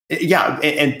where. Yeah.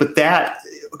 But that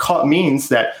means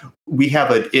that we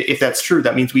have if that's true,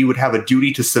 that means we would have a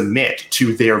duty to submit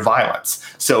to their violence.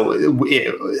 So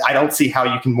I don't see how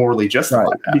you can morally justify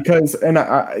that. Because,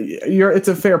 it's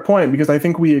a fair point, because I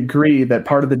think we agree that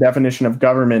part of the definition of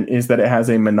government is that it has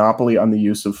a monopoly on the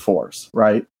use of force,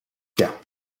 right? Yeah.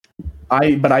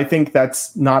 But I think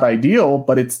that's not ideal,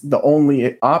 but it's the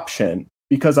only option,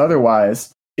 because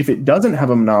otherwise, if it doesn't have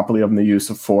a monopoly on the use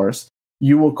of force,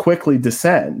 you will quickly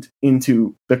descend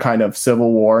into the kind of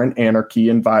civil war and anarchy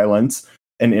and violence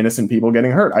and innocent people getting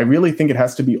hurt. I really think it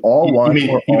has to be all one.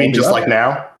 You mean just like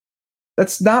now?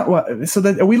 That's not what. So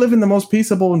that we live in the most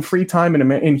peaceable and free time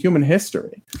in human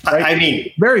history. Right? I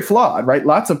mean, very flawed, right?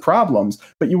 Lots of problems,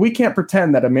 but we can't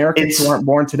pretend that Americans who aren't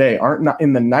born today aren't not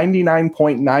in the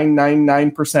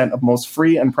 99.999% of most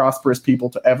free and prosperous people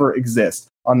to ever exist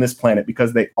on this planet,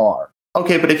 because they are.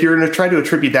 Okay, but if you're going to try to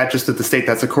attribute that just to the state,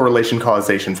 that's a correlation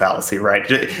causation fallacy, right?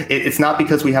 It's not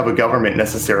because we have a government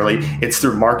necessarily. It's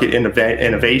through market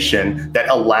innovation that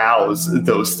allows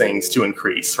those things to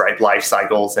increase, right? Life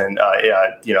cycles and,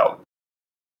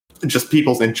 just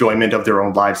people's enjoyment of their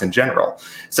own lives in general.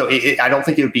 So I don't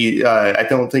think it would be. I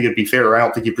don't think it'd be fair. Or I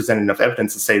don't think you present enough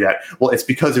evidence to say that. Well, it's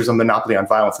because there's a monopoly on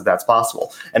violence that's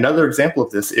possible. Another example of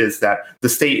this is that the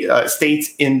states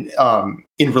in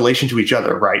relation to each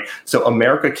other, right? So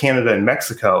America, Canada, and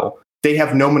Mexico, they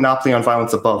have no monopoly on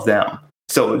violence above them.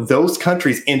 So those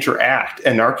countries interact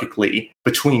anarchically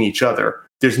between each other.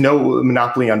 There's no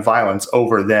monopoly on violence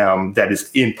over them that is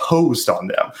imposed on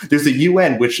them. There's the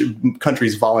UN, which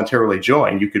countries voluntarily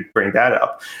join. You could bring that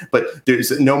up. But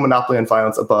there's no monopoly on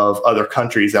violence above other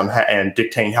countries and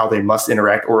dictating how they must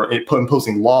interact, or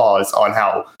imposing laws on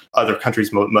how other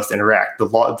countries must interact.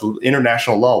 The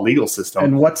international law legal system.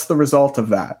 And what's the result of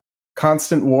that?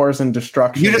 Constant wars and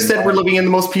destruction. You just said we're living in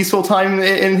the most peaceful time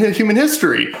in human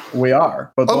history. We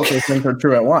are, but both those things are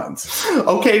true at once.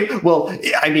 Okay, well,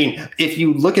 I mean, if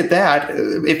you look at that,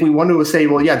 if we want to say,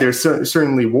 well, yeah, there's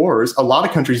certainly wars, a lot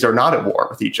of countries are not at war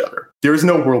with each other. There is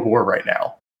no world war right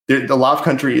now. A lot of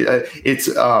countries,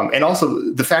 and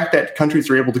also the fact that countries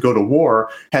are able to go to war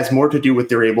has more to do with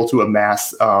they're able to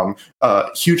amass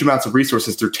huge amounts of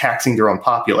resources through taxing their own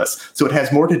populace. So it has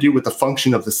more to do with the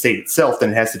function of the state itself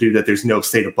than it has to do that there's no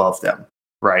state above them,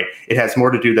 right? It has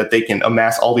more to do that they can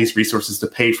amass all these resources to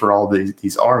pay for all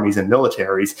these armies and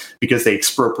militaries because they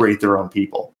expropriate their own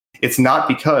people. It's not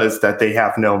because that they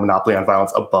have no monopoly on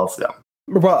violence above them.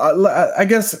 Well, I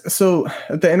guess so.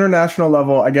 At the international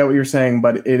level, I get what you're saying,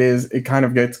 but it kind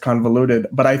of gets convoluted.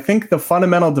 But I think the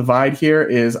fundamental divide here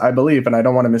is, I believe, and I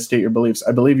don't want to misstate your beliefs,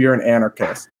 I believe you're an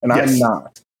anarchist, and yes. I'm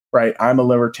not, right? I'm a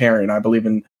libertarian. I believe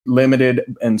in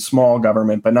limited and small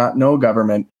government, but not no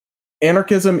government.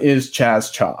 Anarchism is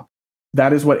Chaz chop.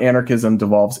 That is what anarchism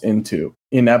devolves into,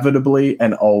 inevitably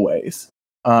and always.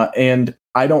 And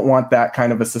I don't want that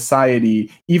kind of a society,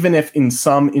 even if in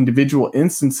some individual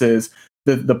instances,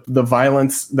 the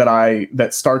violence that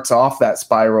starts off that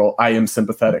spiral, I am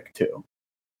sympathetic to.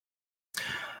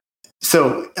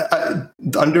 So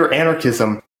under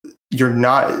anarchism, you're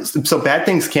not. So bad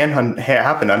things can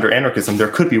happen under anarchism. There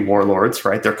could be warlords,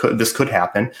 right? This could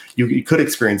happen. You could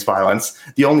experience violence.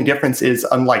 The only difference is,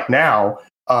 unlike now,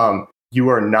 you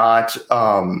are not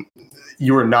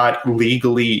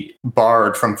legally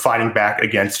barred from fighting back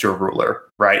against your ruler,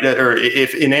 right? Or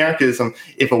if in anarchism,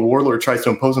 if a warlord tries to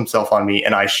impose himself on me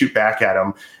and I shoot back at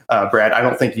him, Brad, I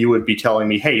don't think you would be telling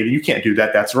me, hey, you can't do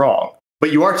that. That's wrong.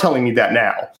 But you are telling me that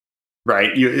now.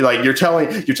 right? You're telling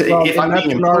Well, if in I'm that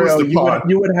being scenario, imposed upon.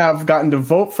 you would have gotten to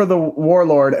vote for the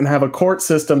warlord and have a court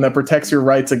system that protects your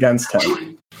rights against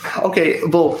him. Okay,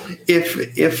 well,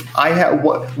 if I had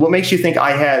what makes you think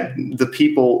I had the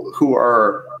people who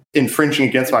are infringing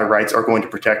against my rights are going to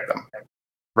protect them,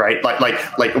 right?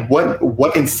 Like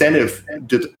what incentive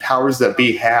do the powers that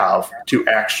be have to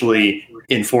actually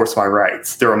enforce my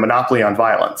rights? They're a monopoly on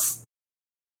violence.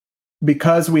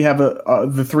 Because we have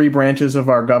the three branches of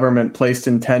our government placed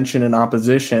in tension and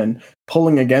opposition,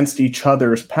 pulling against each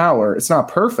other's power. It's not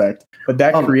perfect, but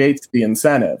that creates the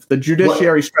incentive. The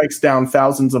judiciary strikes down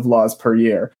thousands of laws per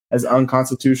year as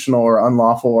unconstitutional or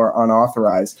unlawful or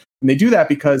unauthorized. And they do that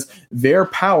because their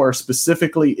power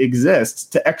specifically exists.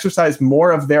 To exercise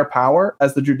more of their power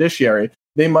as the judiciary,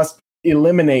 they must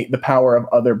eliminate the power of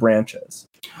other branches.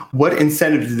 What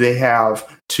incentive do they have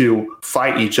to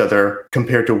fight each other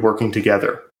compared to working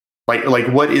together? Like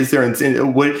what is their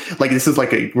incentive? This is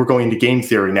we're going into game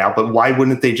theory now, but why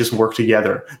wouldn't they just work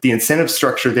together? The incentive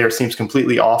structure there seems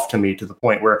completely off to me, to the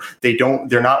point where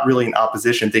they're not really in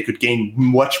opposition. They could gain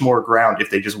much more ground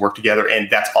if they just work together, and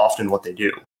that's often what they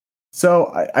do.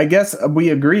 So I guess we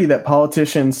agree that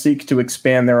politicians seek to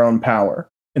expand their own power.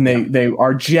 And they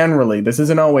are generally, this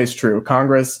isn't always true.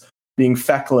 Congress being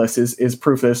feckless is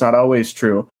proof that it's not always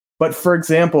true. But for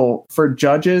example, for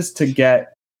judges to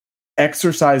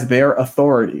exercise their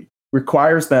authority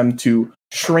requires them to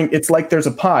shrink. It's like there's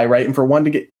a pie, right? And for one to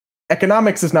get,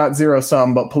 economics is not zero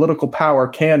sum, but political power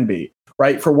can be,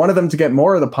 right? For one of them to get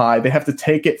more of the pie, they have to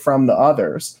take it from the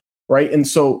others, right? And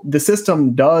so the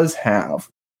system does have,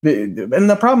 and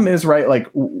the problem is, right, like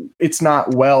it's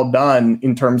not well done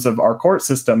in terms of our court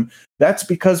system. That's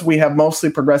because we have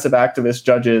mostly progressive activist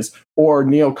judges or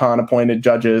neocon appointed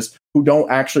judges who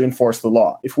don't actually enforce the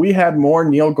law. If we had more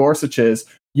Neil Gorsuches,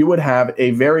 you would have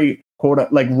a very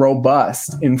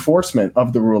robust enforcement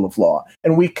of the rule of law.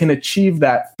 And we can achieve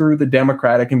that through the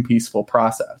democratic and peaceful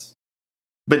process.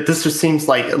 But this just seems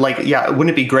wouldn't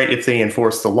it be great if they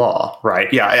enforce the law,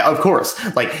 right? Yeah, of course.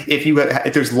 Like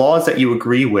if there's laws that you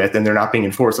agree with and they're not being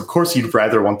enforced, of course you'd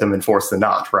rather want them enforced than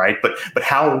not, right? But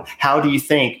how do you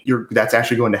think that's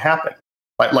actually going to happen?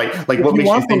 Like if what you makes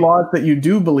want you think the laws that you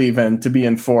do believe in to be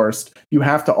enforced, you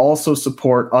have to also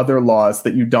support other laws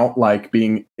that you don't like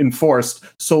being enforced,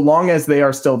 so long as they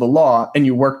are still the law and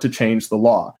you work to change the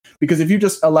law. Because if you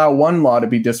just allow one law to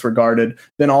be disregarded,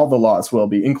 then all the laws will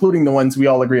be, including the ones we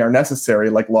all agree are necessary,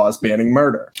 like laws banning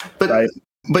murder. Right?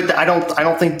 But I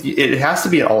don't think it has to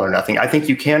be an all or nothing. I think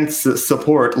you can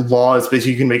support laws, but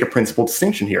you can make a principal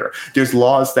distinction here. There's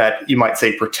laws that you might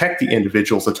say protect the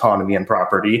individual's autonomy and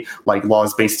property, like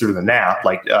laws based through the NAP,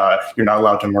 like you're not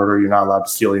allowed to murder, you're not allowed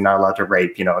to steal, you're not allowed to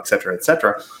rape, et cetera, et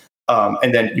cetera.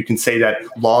 And then you can say that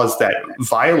laws that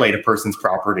violate a person's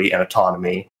property and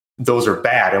autonomy, those are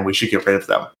bad and we should get rid of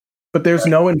them. But there's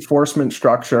no enforcement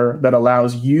structure that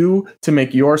allows you to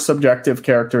make your subjective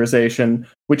characterization,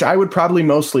 which I would probably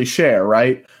mostly share,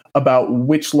 right, about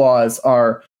which laws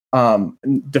are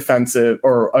defensive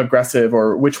or aggressive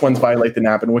or which ones violate the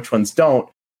NAP and which ones don't.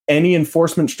 Any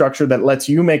enforcement structure that lets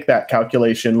you make that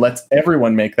calculation lets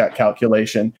everyone make that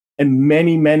calculation. And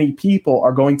many, many people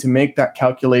are going to make that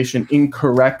calculation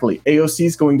incorrectly. AOC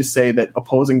is going to say that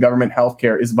opposing government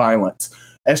healthcare is violence.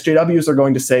 SJWs are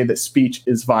going to say that speech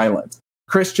is violence.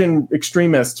 Christian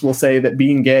extremists will say that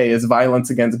being gay is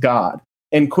violence against God.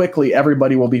 And quickly,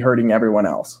 everybody will be hurting everyone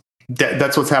else.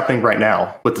 That's what's happening right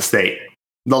now with the state.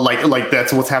 Like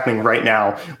that's what's happening right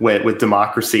now with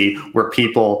democracy, where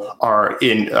people are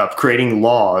creating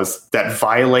laws that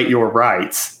violate your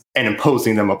rights and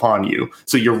imposing them upon you.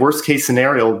 So your worst case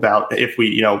scenario about if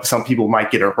some people might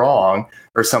get it wrong,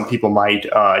 or some people might,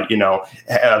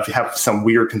 have some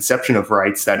weird conception of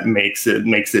rights that makes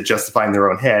it justify in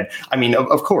their own head. I mean,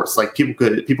 of course, like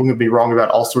people can be wrong about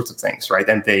all sorts of things, right?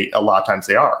 And a lot of times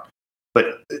they are.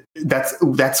 But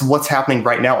that's what's happening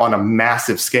right now on a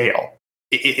massive scale.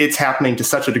 It's happening to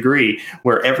such a degree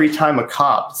where every time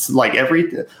cops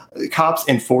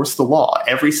enforce the law,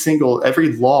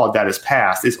 every law that is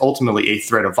passed is ultimately a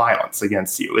threat of violence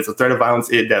against you. It's a threat of violence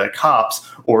that a cops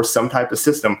or some type of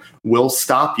system will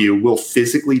stop you, will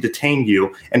physically detain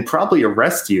you, and probably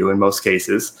arrest you in most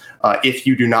cases if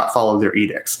you do not follow their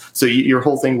edicts. So your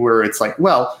whole thing where it's like,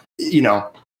 well,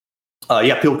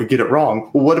 people could get it wrong.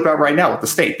 Well, what about right now with the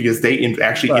state? Because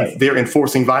they're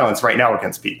enforcing violence right now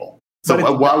against people. So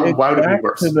why would it be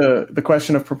worse? To the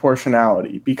question of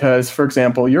proportionality, because, for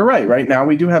example, you're right. Right now,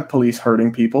 we do have police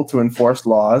hurting people to enforce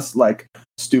laws, like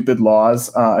stupid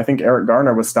laws. I think Eric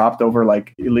Garner was stopped over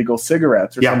like illegal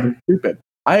cigarettes or something stupid.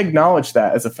 I acknowledge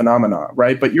that as a phenomenon,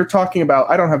 right? But you're talking about,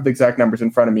 I don't have the exact numbers in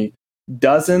front of me,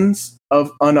 dozens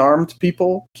of unarmed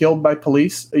people killed by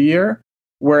police a year,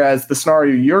 whereas the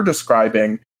scenario you're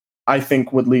describing, I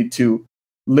think, would lead to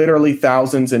literally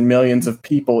thousands and millions of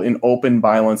people in open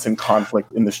violence and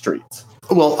conflict in the streets.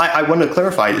 Well, I want to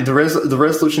clarify. The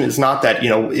resolution is not that,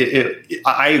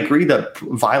 I agree that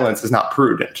violence is not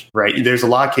prudent, right? There's a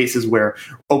lot of cases where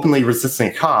openly resisting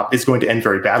a cop is going to end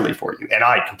very badly for you. And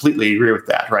I completely agree with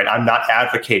that, right? I'm not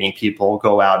advocating people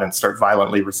go out and start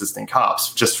violently resisting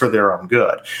cops just for their own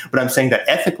good. But I'm saying that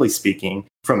ethically speaking,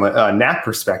 from a NAP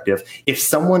perspective, if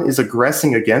someone is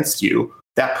aggressing against you,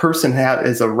 that person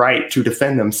has a right to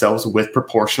defend themselves with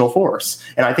proportional force.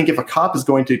 And I think if a cop is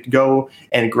going to go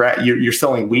and you're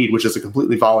selling weed, which is a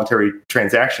completely voluntary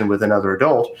transaction with another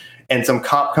adult, and some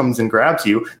cop comes and grabs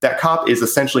you, that cop is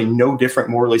essentially no different,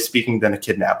 morally speaking, than a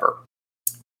kidnapper.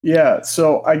 Yeah,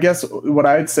 so I guess what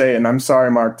I'd say, and I'm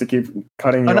sorry, Mark, to keep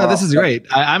cutting you off. No, this is great.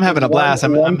 I'm having a blast.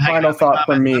 One final thought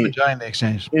from me I'm enjoying the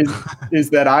exchange.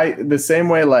 is that the same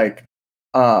way, like,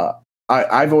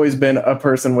 I've always been a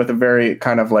person with a very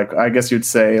kind of like, I guess you'd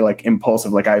say like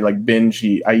impulsive, like I like binge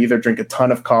eat. I either drink a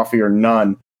ton of coffee or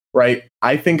none, right?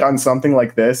 I think on something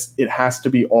like this, it has to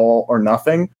be all or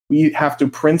nothing. We have to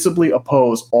principally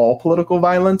oppose all political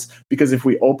violence, because if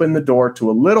we open the door to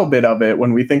a little bit of it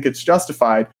when we think it's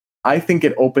justified, I think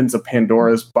it opens a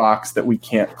Pandora's box that we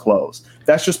can't close.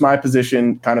 That's just my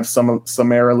position, kind of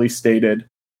summarily stated.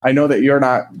 I know that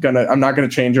I'm not going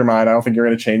to change your mind. I don't think you're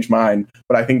going to change mine,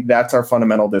 but I think that's our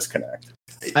fundamental disconnect.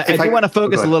 I do want to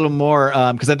focus a little more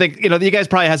because I think, you guys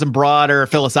probably have some broader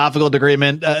philosophical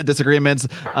disagreements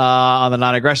on the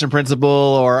non-aggression principle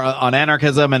or on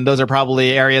anarchism, and those are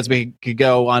probably areas we could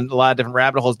go on a lot of different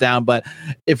rabbit holes down. But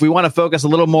if we want to focus a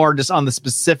little more just on the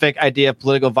specific idea of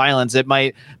political violence, it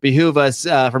might behoove us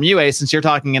from you, Ace, since you're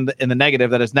talking in the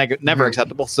negative that it's never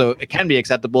acceptable, so it can be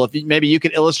acceptable. If maybe you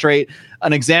could illustrate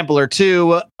an example or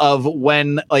two of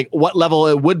when, like, what level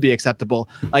it would be acceptable.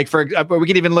 Like, we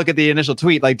could even look at the initial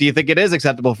tweet. Like, do you think it is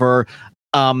acceptable for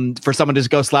someone to just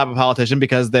go slap a politician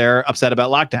because they're upset about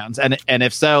lockdowns? And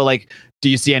if so, like, do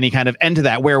you see any kind of end to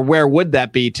that? Where would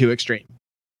that be too extreme?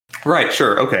 Right.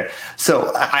 Sure. Okay.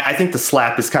 So I think the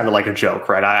slap is kind of like a joke,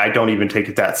 right? I don't even take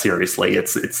it that seriously.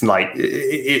 It's like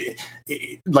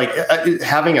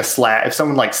having a slap. If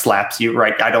someone like slaps you,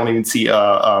 right? I don't even see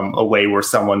a way where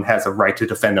someone has a right to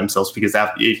defend themselves, because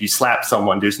if you slap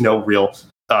someone, there's no real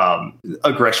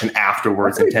aggression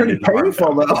afterwards intended.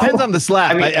 Painful, though. Depends on the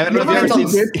slap. I don't know if you've ever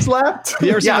seen slapped. Have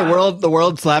you ever seen the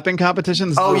world slapping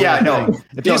competitions? Oh yeah, no.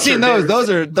 If you've seen those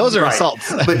are right.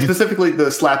 assaults. But specifically the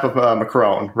slap of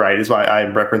Macron, right, is why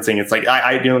I'm referencing. It's like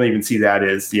I don't even see that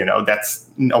as, that's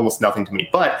almost nothing to me.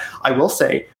 But I will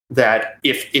say that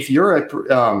if you're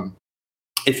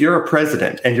a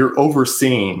president and you're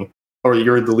overseeing, or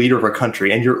you're the leader of a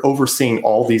country and you're overseeing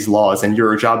all these laws, and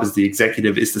your job as the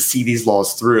executive is to see these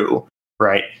laws through,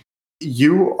 right?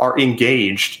 You are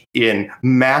engaged in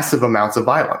massive amounts of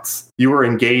violence. You are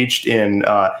engaged in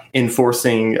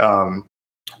enforcing,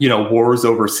 wars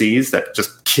overseas that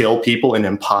just kill people and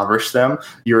impoverish them.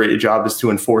 Your job is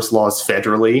to enforce laws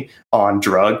federally on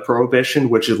drug prohibition,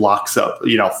 which locks up,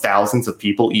 thousands of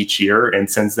people each year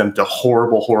and sends them to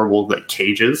horrible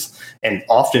cages, and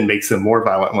often makes them more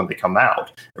violent when they come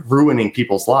out, ruining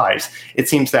people's lives. It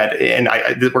seems that, and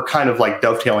we're kind of like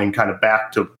dovetailing kind of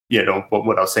back to,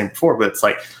 what I was saying before, but it's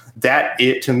like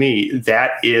to me,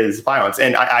 that is violence.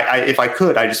 And if I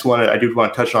could, I do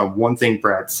want to touch on one thing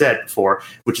Brad said before,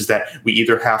 which is that we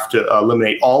either have to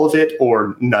eliminate all of it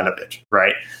or none of it,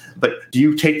 right? But do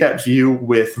you take that view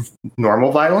with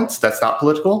normal violence that's not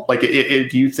political? Like, do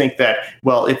you think that,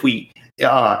 well, if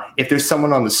there's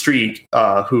someone on the street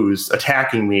who's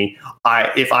attacking me,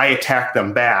 if I attack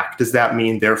them back, does that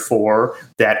mean therefore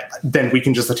that then we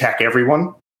can just attack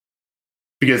everyone?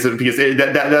 Because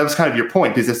that was kind of your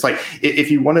point. Because it's like, if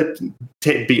you want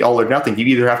to be all or nothing, you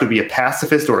either have to be a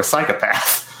pacifist or a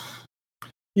psychopath.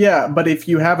 Yeah, but if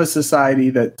you have a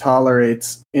society that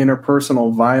tolerates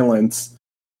interpersonal violence,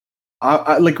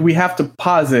 we have to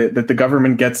posit that the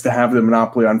government gets to have the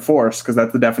monopoly on force, because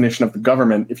that's the definition of the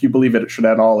government, if you believe it should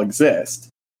at all exist.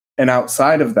 And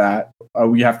outside of that,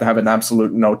 we have to have an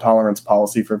absolute no tolerance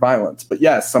policy for violence. But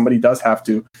yes, somebody does have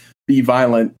to be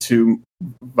violent to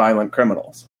violent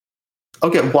criminals.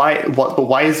 Okay,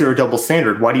 why is there a double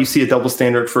standard? Why do you see a double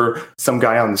standard for some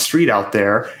guy on the street out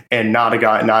there and not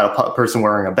a person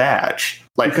wearing a badge?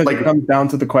 Because it comes down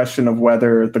to the question of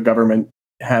whether the government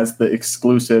has the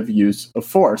exclusive use of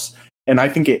force. And I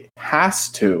think it has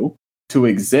to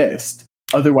exist.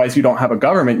 Otherwise, you don't have a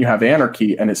government, you have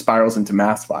anarchy, and it spirals into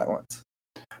mass violence.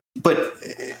 But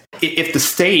if the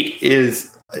state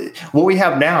is what we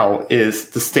have now is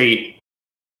the state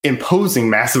imposing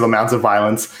massive amounts of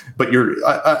violence, but you're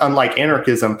unlike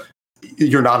anarchism,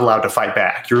 you're not allowed to fight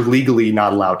back. You're legally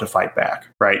not allowed to fight back,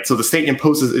 right? So the state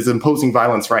is imposing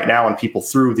violence right now on people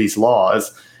through these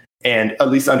laws, and at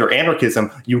least under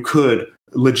anarchism, you could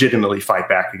legitimately fight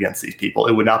back against these people.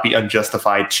 It would not be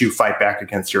unjustified to fight back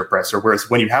against your oppressor. Whereas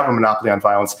when you have a monopoly on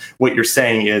violence, what you're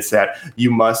saying is that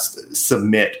you must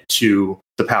submit to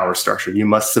the power structure. You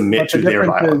must submit to their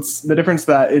violence. The difference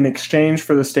that in exchange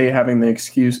for the state having the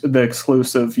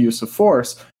exclusive use of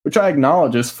force, which I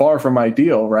acknowledge is far from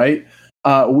ideal, right?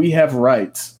 We have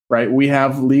rights, right? We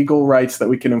have legal rights that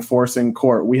we can enforce in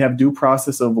court. We have due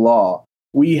process of law.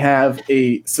 We have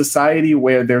a society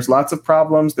where there's lots of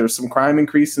problems. There's some crime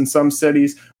increase in some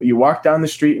cities, but you walk down the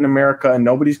street in America and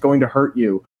nobody's going to hurt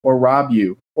you or rob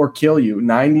you or kill you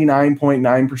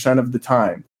 99.9% of the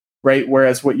time, right?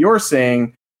 Whereas what you're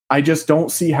saying, I just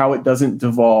don't see how it doesn't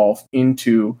devolve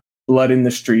into blood in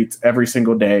the streets every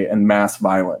single day and mass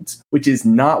violence, which is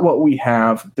not what we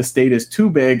have. The state is too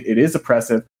big. It is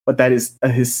oppressive, but that is a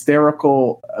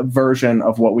hysterical version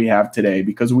of what we have today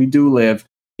because we do live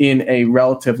in a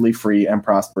relatively free and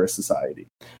prosperous society.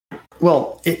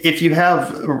 Well, if you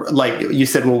have, like you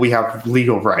said, well, we have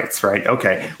legal rights, right?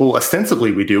 Okay. Well,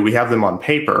 ostensibly we do. We have them on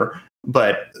paper,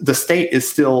 but the state is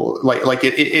still like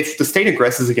if the state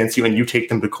aggresses against you and you take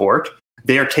them to court,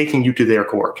 they are taking you to their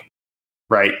court,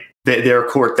 right? Their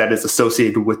court that is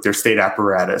associated with their state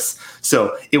apparatus.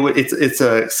 So it's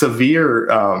a severe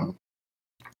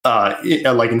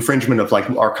like infringement of like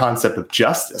our concept of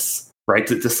justice. Right,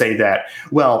 to say that,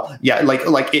 well, yeah,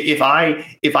 like if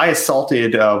I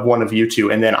assaulted one of you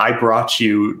two and then I brought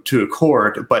you to a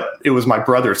court, but it was my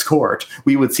brother's court,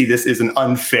 we would see this as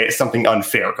something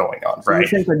unfair going on, right?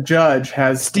 So you think a judge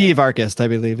has Steve Arcust, I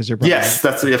believe, is your brother. Yes,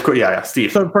 that's of course, yeah,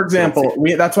 Steve. So, for example,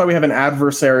 that's why we have an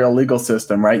adversarial legal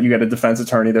system, right? You get a defense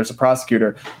attorney, there's a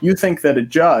prosecutor. You think that a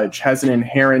judge has an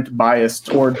inherent bias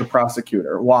toward the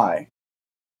prosecutor? Why?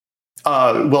 They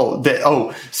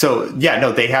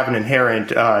have an inherent,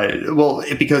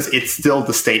 because it's still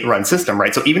the state-run system,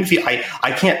 right? So even if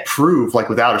I can't prove, like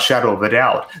without a shadow of a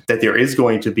doubt, that there is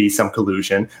going to be some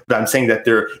collusion, but I'm saying that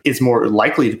there is more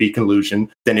likely to be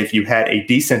collusion than if you had a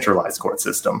decentralized court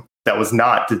system that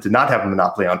did not have a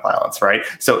monopoly on violence, right?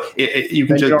 So you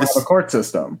can don't have a court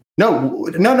system. No,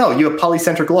 you have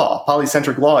polycentric law.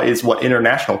 Polycentric law is what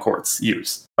international courts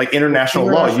use. Like international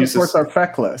law uses. Courts are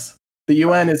feckless. The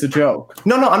UN is a joke.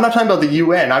 No, I'm not talking about the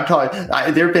UN. I'm talking.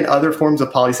 There have been other forms of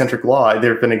polycentric law.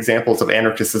 There have been examples of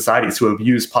anarchist societies who have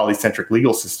used polycentric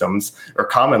legal systems, or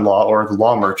common law, or the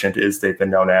law merchant, as they've been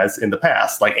known as in the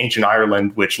past. Like ancient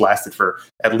Ireland, which lasted for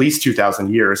at least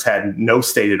 2,000 years, had no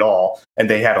state at all, and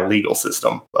they had a legal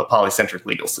system, a polycentric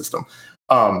legal system.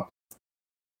 And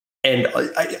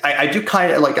I do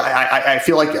kind of like. I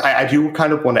feel like I do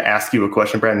kind of want to ask you a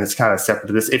question, Brandon. It's kind of separate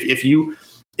to this.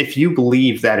 If you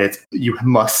believe that you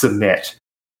must submit,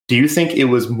 do you think it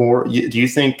was more? Do you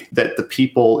think that the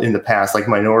people in the past, like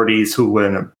minorities who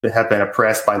have been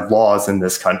oppressed by laws in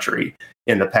this country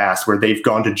in the past, where they've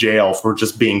gone to jail for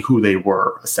just being who they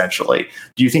were, essentially,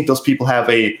 do you think those people have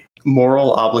a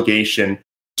moral obligation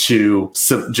to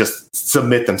just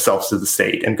submit themselves to the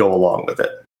state and go along with it?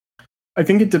 I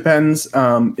think it depends.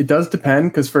 It does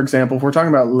depend because, for example, if we're talking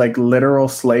about like literal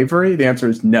slavery, the answer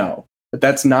is no. But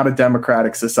that's not a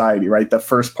democratic society, right? The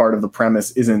first part of the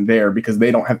premise isn't there because they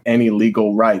don't have any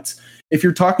legal rights. If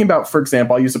you're talking about, for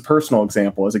example, I'll use a personal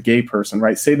example as a gay person,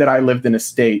 right? Say that I lived in a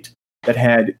state that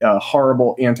had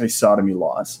horrible anti-sodomy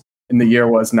laws, and the year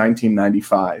was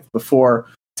 1995. Before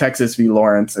Texas v.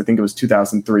 Lawrence, I think it was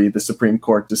 2003, the Supreme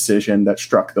Court decision that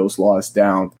struck those laws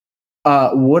down.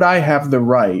 Would I have the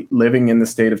right, living in the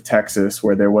state of Texas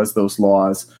where there was those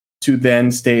laws, to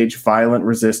then stage violent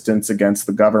resistance against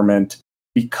the government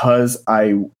because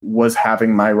I was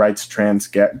having my rights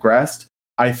transgressed?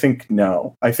 I think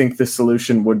no. I think the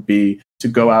solution would be to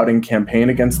go out and campaign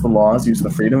against the laws, use the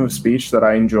freedom of speech that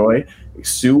I enjoy,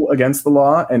 sue against the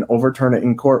law, and overturn it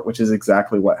in court, which is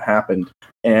exactly what happened.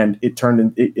 And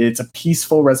it's a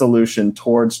peaceful resolution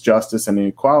towards justice and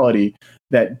equality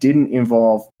that didn't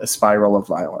involve a spiral of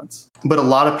violence. But a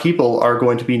lot of people are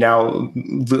going to be now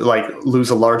lose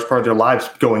a large part of their lives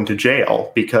going to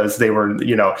jail because they were,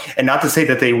 and not to say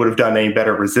that they would have done any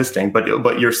better resisting, but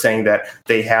you're saying that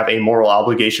they have a moral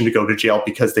obligation to go to jail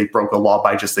because they broke the law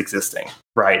by just existing,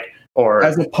 right? Or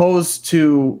as opposed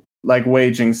to like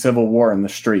waging civil war in the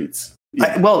streets.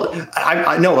 Yeah.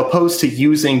 I know, opposed to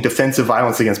using defensive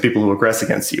violence against people who aggress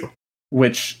against you.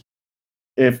 Which,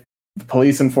 if the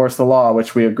police enforce the law,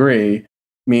 which we agree,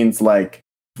 means like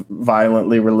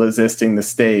violently resisting the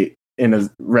state in a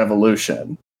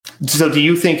revolution. So do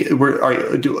you think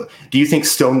do you think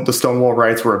the Stonewall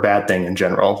riots were a bad thing in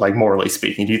general, like morally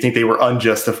speaking? Do you think they were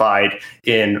unjustified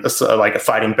in like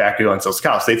fighting back against those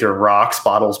cops? They threw rocks,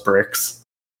 bottles, bricks,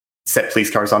 set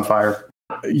police cars on fire?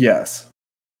 Yes.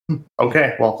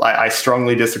 Okay, well, I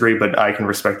strongly disagree, but I can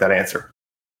respect that answer.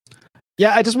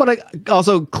 Yeah, I just want to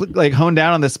also hone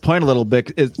down on this point a little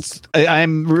bit.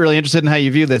 I'm really interested in how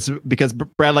you view this because,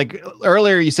 Brad, like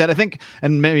earlier you said, I think,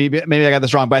 and maybe I got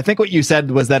this wrong, but I think what you said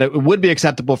was that it would be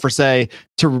acceptable for, say,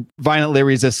 to violently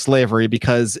resist slavery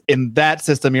because in that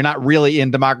system you're not really in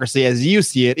democracy as you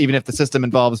see it, even if the system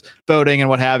involves voting and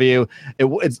what have you.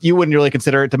 You wouldn't really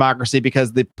consider it democracy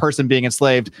because the person being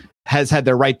enslaved has had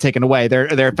their right taken away. They're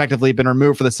effectively been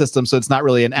removed from the system, so it's not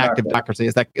really an active democracy.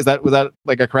 Was that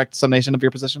like a correct summation of your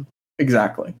position?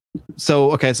 Exactly.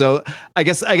 So okay, so I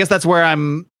guess that's where I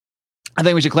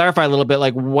think we should clarify a little bit,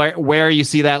 like where you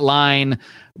see that line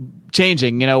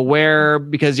changing, where,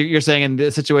 because you're saying in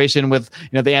the situation with,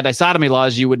 the anti-sodomy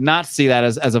laws, you would not see that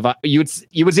as you would see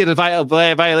it as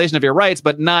a violation of your rights,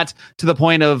 but not to the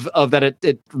point of that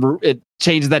it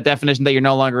changes that definition that you're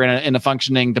no longer in a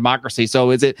functioning democracy.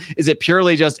 So is it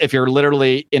purely just if you're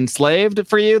literally enslaved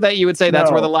for you that you would say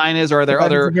that's where the line is, or are there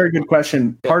other? That's a very good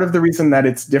question. Part of the reason that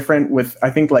it's different with, I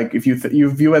think, like if you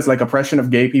view as like oppression of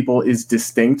gay people is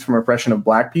distinct from oppression of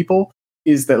black people,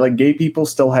 is that like gay people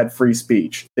still had free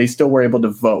speech. They still were able to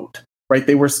vote, right?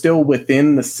 They were still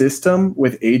within the system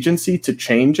with agency to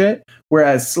change it.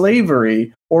 Whereas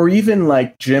slavery, or even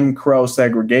like Jim Crow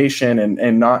segregation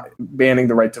and not banning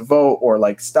the right to vote or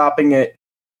like stopping it,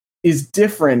 is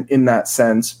different in that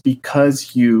sense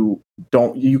because you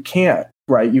can't,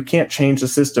 right? You can't change the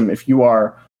system if you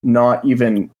are not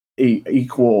even a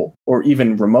equal or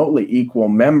even remotely equal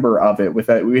member of it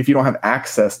if you don't have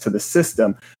access to the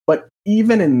system. But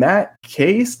even in that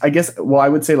case, I guess, I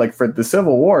would say like for the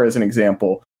Civil War as an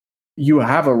example, you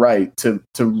have a right to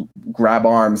grab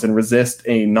arms and resist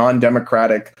a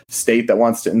non-democratic state that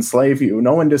wants to enslave you.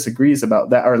 No one disagrees about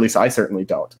that, or at least I certainly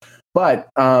don't. But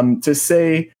to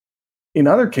say in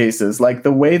other cases, like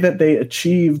the way that they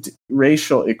achieved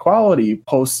racial equality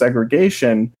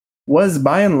post-segregation was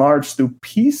by and large through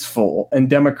peaceful and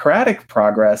democratic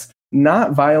progress,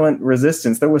 not violent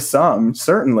resistance. There was some,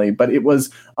 certainly, but it was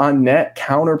on net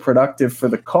counterproductive for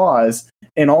the cause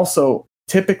and also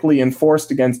typically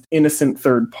enforced against innocent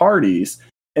third parties.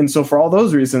 And so for all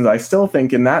those reasons, I still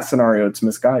think in that scenario, it's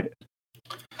misguided.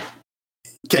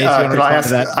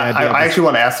 I actually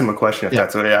want to ask him a question, if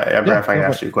that's okay. If I can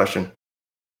ask you a question.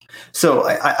 So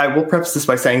I will preface this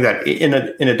by saying that in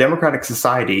a democratic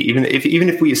society, even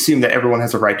if we assume that everyone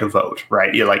has a right to vote,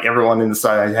 right? Like everyone in the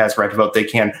society has a right to vote, they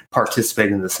can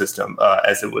participate in the system,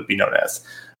 as it would be known as.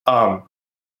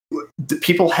 The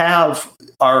people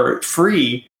are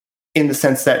free in the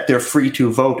sense that they're free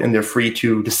to vote and they're free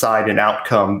to decide an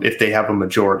outcome if they have a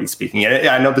majority speaking. And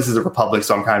I know this is a republic,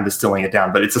 so I'm kind of distilling it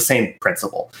down, but it's the same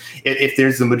principle. If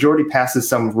there's the majority passes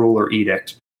some rule or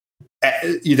edict,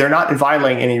 they're not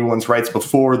violating anyone's rights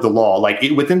before the law. Like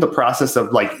within the process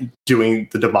of like doing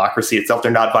the democracy itself,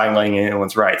 they're not violating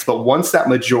anyone's rights. But once that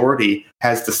majority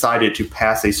has decided to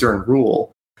pass a certain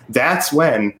rule, that's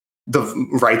when the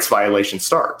rights violation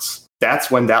starts. That's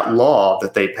when that law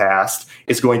that they passed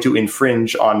is going to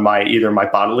infringe on either my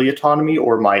bodily autonomy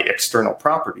or my external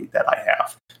property that I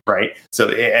have. Right. So,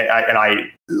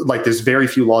 there's very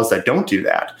few laws that don't do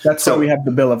that. That's why we have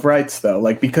the Bill of Rights,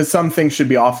 though, because some things should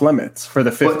be off limits for the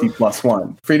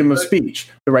 50+1. Freedom of speech,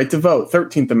 the right to vote,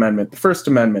 13th Amendment, the First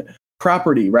Amendment,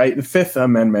 property, right, the Fifth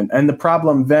Amendment. And the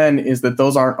problem then is that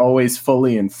those aren't always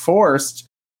fully enforced,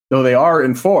 though they are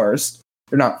enforced.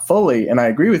 They're not fully. And I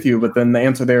agree with you. But then the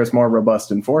answer there is more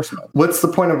robust enforcement. What's the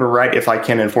point of a right if I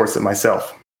can't enforce it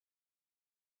myself?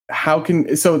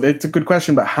 So it's a good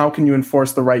question, but how can you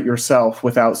enforce the right yourself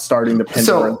without starting the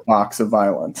Pandora's box of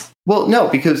violence? Well, no,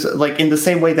 because like in the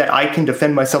same way that I can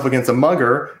defend myself against a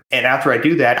mugger, and after I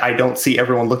do that, I don't see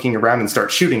everyone looking around and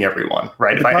start shooting everyone,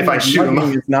 right? If I shoot them,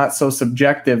 is not so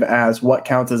subjective as what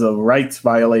counts as a rights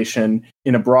violation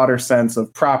in a broader sense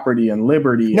of property and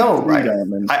liberty. No, right.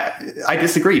 I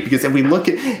disagree, because if we look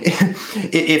at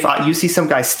if you see some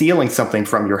guy stealing something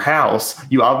from your house,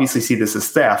 you obviously see this as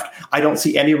theft. I don't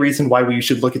see any reason why we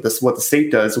should look at this what the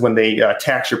state does when they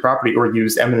tax your property or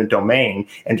use eminent domain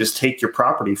and just take your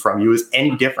property from you is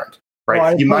any different. Right.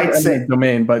 Well, you might say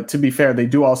domain, but to be fair, they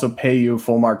do also pay you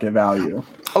full market value.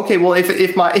 Okay, well,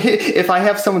 if I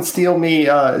have someone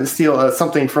steal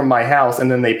something from my house and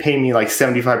then they pay me like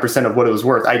 75% of what it was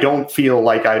worth, I don't feel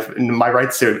like my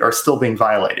rights are still being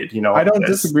violated. I don't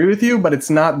disagree with you, but it's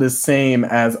not the same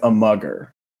as a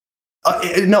mugger.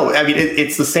 No, I mean,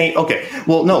 it's the same. Okay.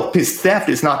 Well, no, because theft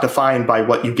is not defined by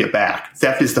what you get back.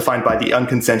 Theft is defined by the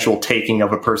unconsensual taking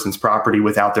of a person's property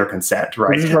without their consent,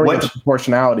 right? This is where we get the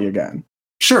proportionality again.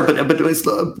 Sure, but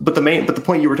the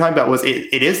point you were talking about was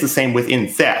it is the same within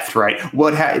theft, right?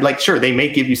 Sure, they may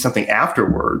give you something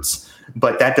afterwards,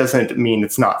 but that doesn't mean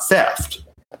it's not theft.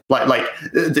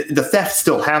 The theft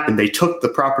still happened. They took the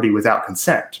property without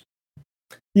consent.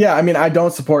 Yeah, I mean, I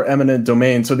don't support eminent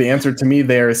domain, so the answer to me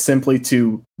there is simply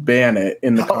to ban it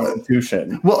in the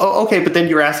Constitution. Well, okay, but then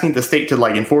you're asking the state to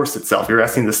enforce itself. You're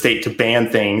asking the state to ban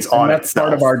things on itself. That's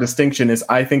part of our distinction. Is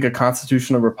I think a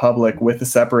constitutional republic with the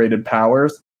separated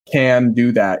powers can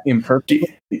do that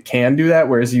imperfectly. It can do that,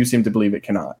 whereas you seem to believe it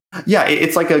cannot. Yeah,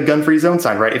 it's like a gun-free zone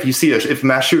sign, right? If you see if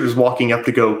mass shooters walking up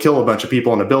to go kill a bunch of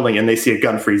people in a building and they see a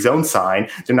gun-free zone sign,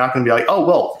 they're not going to be like, oh,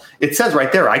 well, it says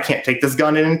right there, I can't take this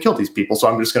gun in and kill these people, so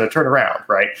I'm just going to turn around,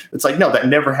 right? It's like, no, that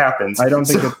never happens. I don't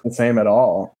think it's the same at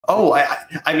all. Oh,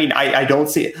 I mean, I don't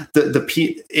see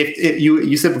it.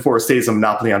 You said before, a state is a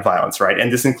monopoly on violence, right?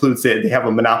 And this includes they have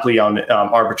a monopoly on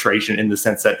arbitration in the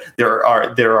sense that there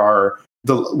are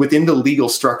within the legal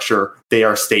structure, they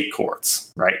are state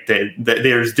courts, right?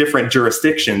 There's different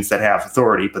jurisdictions that have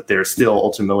authority, but there's still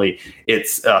ultimately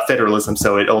it's federalism.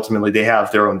 So they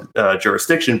have their own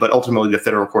jurisdiction, but ultimately the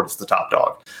federal court is the top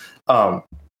dog.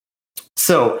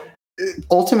 So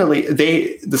ultimately,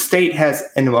 the state has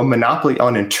a monopoly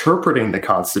on interpreting the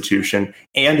Constitution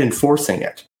and enforcing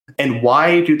it. And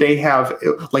why do they have,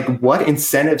 what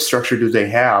incentive structure do they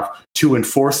have to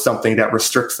enforce something that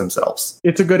restricts themselves?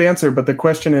 It's a good answer, but the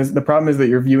problem is that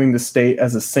you're viewing the state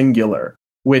as a singular,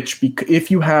 which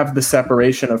if you have the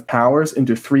separation of powers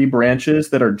into three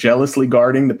branches that are jealously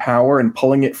guarding the power and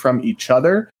pulling it from each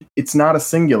other, it's not a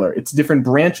singular. It's different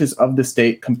branches of the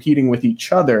state competing with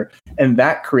each other, and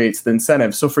that creates the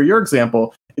incentive. So for your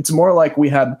example, it's more like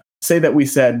we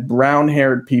said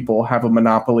brown-haired people have a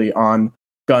monopoly on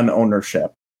gun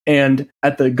ownership. And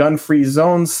at the gun-free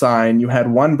zone sign, you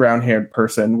had one brown-haired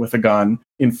person with a gun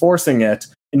enforcing it,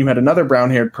 and you had another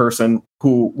brown-haired person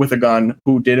with a gun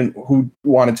who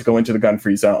wanted to go into the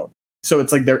gun-free zone. So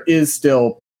it's like there is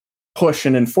still push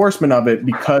and enforcement of it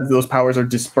because those powers are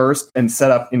dispersed and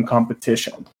set up in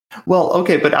competition. Well,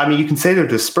 okay, but I mean, you can say they're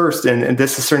dispersed, and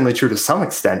this is certainly true to some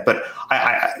extent. But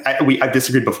I've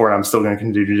disagreed before, and I'm still going to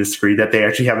continue to disagree that they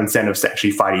actually have incentives to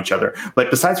actually fight each other. But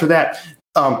besides for that,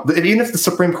 even if the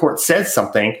Supreme Court says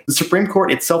something, the Supreme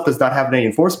Court itself does not have any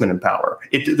enforcement in power.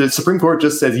 The Supreme Court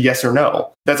just says yes or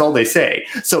no. That's all they say.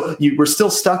 So we're still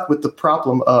stuck with the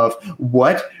problem of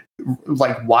why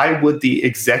would the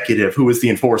executive, who is the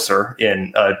enforcer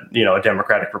in a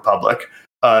democratic republic,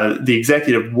 the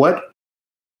executive, what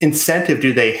incentive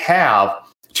do they have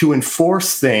to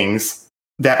enforce things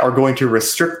that are going to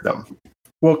restrict them?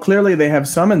 Well, clearly they have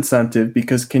some incentive,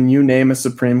 because can you name a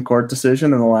Supreme Court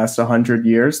decision in the last 100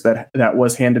 years that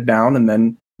was handed down and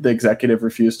then the executive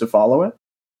refused to follow it?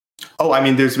 Oh, I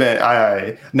mean, there's been,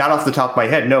 not off the top of my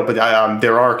head, no, but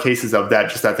there are cases of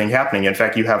that thing happening. In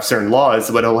fact, you have certain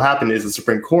laws. What will happen is the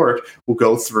Supreme Court will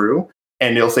go through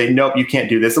and they'll say, nope, you can't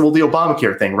do this. Well, the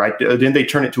Obamacare thing, right? Didn't they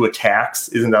turn it to a tax?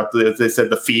 Isn't that they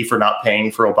said the fee for not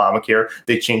paying for Obamacare?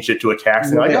 They changed it to a tax.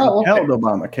 And they upheld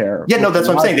Obamacare. Yeah, no, that's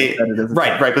what I'm saying.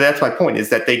 Right. But that's my point, is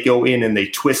that they go in and they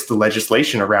twist the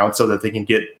legislation around so that they can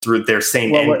get through their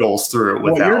same end goals through it.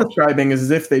 What you're describing is as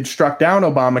if they'd struck down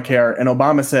Obamacare and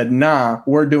Obama said, nah,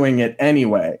 we're doing it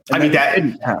anyway. And that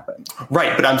didn't happen.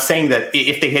 Right. But I'm saying that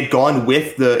if they had gone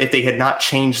with if they had not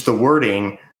changed the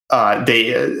wording,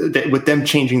 with them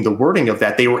changing the wording of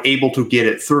that, they were able to get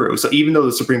it through. So even though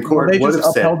the Supreme Court they just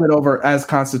upheld it over as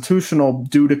constitutional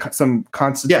due to some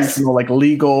constitutional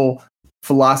legal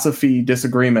philosophy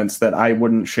disagreements that I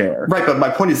wouldn't share. Right, but my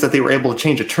point is that they were able to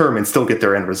change a term and still get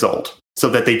their end result. So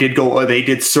that they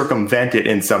did circumvent it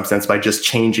in some sense by just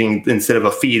changing, instead of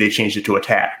a fee, they changed it to a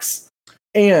tax.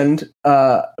 And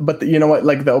but you know what?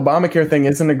 The Obamacare thing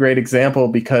isn't a great example,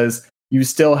 because you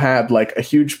still had a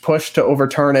huge push to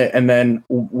overturn it, and then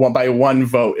by one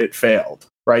vote it failed,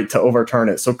 right, to overturn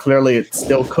it. So clearly it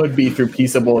still could be through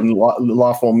peaceable and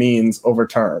lawful means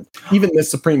overturned. Even the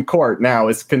Supreme Court now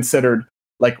is considered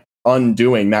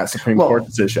undoing that Supreme Court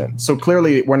decision. So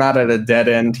clearly we're not at a dead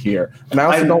end here. And I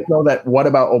also don't know that what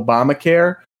about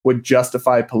Obamacare would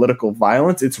justify political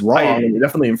violence. It's wrong, and it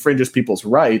definitely infringes people's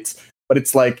rights, but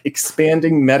it's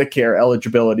expanding Medicaid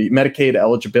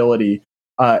eligibility,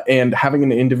 and having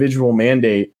an individual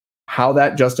mandate, how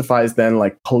that justifies then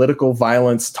political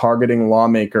violence targeting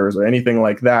lawmakers or anything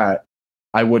like that.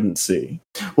 I wouldn't see.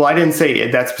 Well, I didn't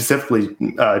say that specifically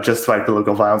justified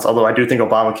political violence, although I do think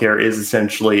Obamacare is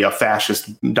essentially a fascist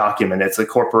document. It's the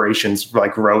corporations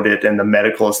wrote it, and the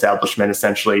medical establishment,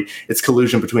 essentially, it's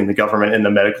collusion between the government and the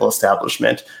medical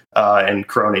establishment and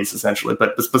cronies, essentially.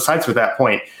 But besides for that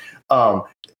point, what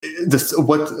is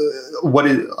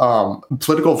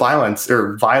political violence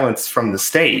or violence from the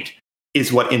state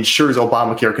is what ensures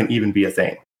Obamacare can even be a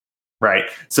thing. Right.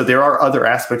 So there are other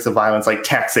aspects of violence, like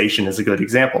taxation is a good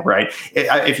example. Right.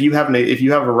 If you have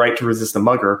a right to resist a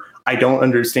mugger, I don't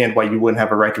understand why you wouldn't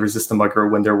have a right to resist a mugger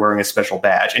when they're wearing a special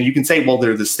badge. And you can say, well,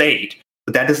 they're the state,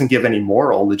 but that doesn't give any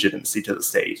moral legitimacy to the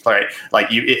state. Right.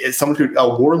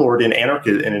 A warlord in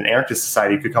an anarchist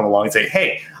society could come along and say,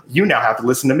 hey, you now have to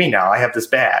listen to me now. I have this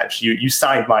badge. You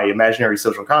signed my imaginary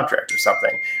social contract or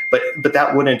something. But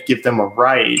that wouldn't give them a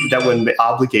right. That wouldn't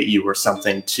obligate you or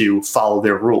something to follow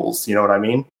their rules. You know what I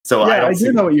mean? So yeah, I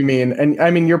do know what you mean. And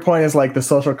I mean, your point is the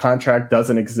social contract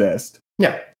doesn't exist.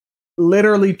 Yeah.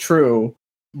 Literally true,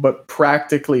 but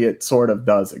practically it sort of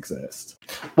does exist.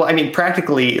 Well, I mean,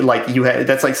 practically,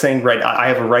 that's like saying, right, I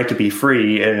have a right to be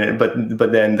free, but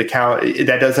then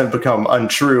that doesn't become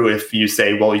untrue if you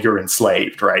say, well, you're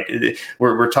enslaved, right?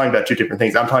 We're talking about two different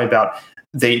things. I'm talking about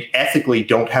they ethically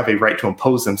don't have a right to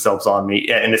impose themselves on me,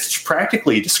 and it's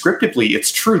practically, descriptively, it's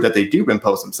true that they do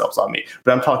impose themselves on me.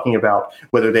 But I'm talking about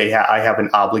whether I have an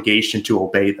obligation to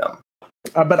obey them.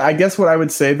 But I guess what I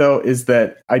would say, though, is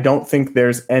that I don't think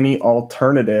there's any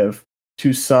alternative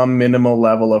to some minimal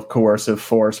level of coercive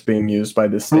force being used by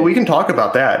the state. Well, we can talk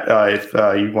about that if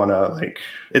you want to.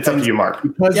 It's up to you, Mark.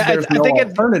 Because there's no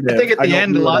alternative. I think at the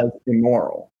end, a lot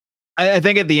immoral. I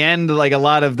think at the end, a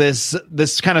lot of this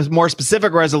kind of more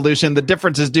specific resolution, the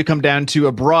differences do come down to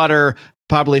a broader,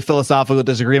 probably philosophical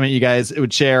disagreement you guys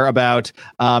would share about,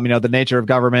 the nature of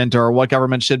government or what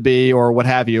government should be or what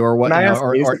have you, or what,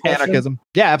 or anarchism.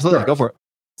 Yeah, absolutely. Sure. Go for it.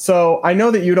 So I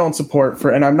know that you don't support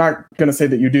and I'm not going to say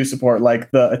that you do support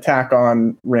the attack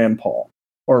on Rand Paul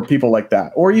or people like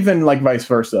that, or even vice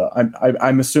versa.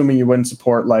 I'm assuming you wouldn't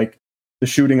support the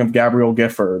shooting of Gabrielle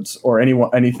Giffords or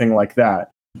anything like that.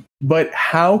 But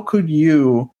how could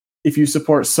you, if you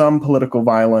support some political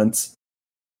violence,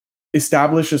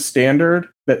 establish a standard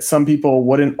that some people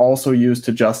wouldn't also use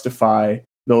to justify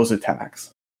those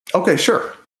attacks? Okay,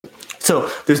 sure.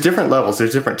 So there's different levels.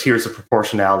 There's different tiers of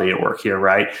proportionality at work here,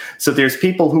 right? So there's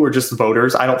people who are just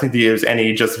voters. I don't think there's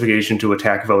any justification to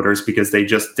attack voters because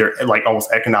they're almost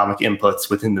economic inputs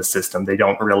within the system. They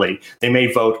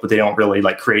may vote, but they don't really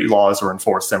create laws or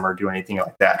enforce them or do anything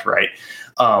like that, right?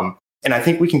 And I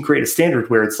think we can create a standard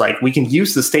where it's we can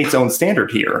use the state's own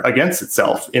standard here against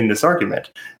itself in this argument.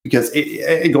 Because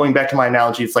going back to my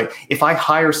analogy, it's if I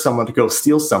hire someone to go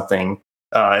steal something,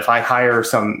 if I hire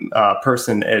some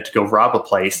person to go rob a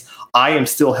place, I am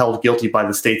still held guilty by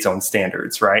the state's own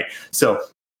standards, right? So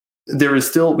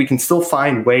we can still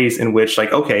find ways in which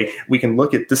okay, we can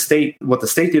look at what the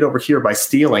state did over here by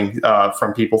stealing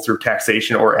from people through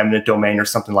taxation or eminent domain or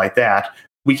something like that.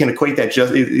 We can equate that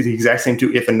just the exact same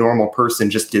to if a normal person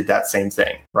just did that same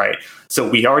thing, right? So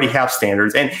we already have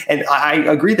standards, and I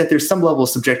agree that there's some level of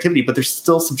subjectivity, but there's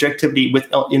still subjectivity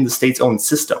in the state's own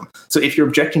system. So if you're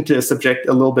objecting to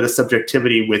a little bit of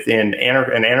subjectivity within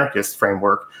an anarchist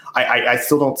framework, I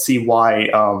still don't see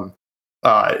why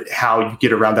how you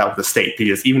get around that with the state,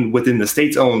 because even within the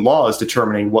state's own laws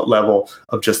determining what level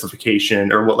of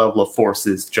justification or what level of force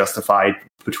is justified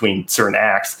between certain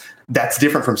acts, that's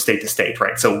different from state to state,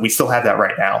 right? So we still have that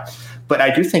right now. But I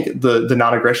do think the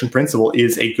non-aggression principle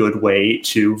is a good way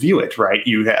to view it, right?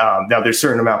 Now there's a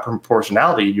certain amount of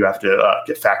proportionality you have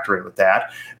to factor in with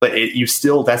that, but that's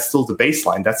still the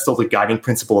baseline. That's still the guiding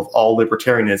principle of all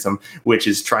libertarianism, which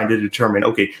is trying to determine,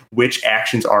 okay, which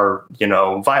actions are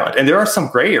violent. And there are some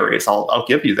gray areas. I'll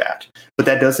give you that, but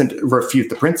that doesn't refute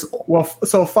the principle. Well,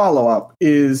 so follow up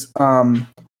is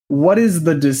what is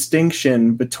the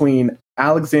distinction between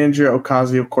Alexandria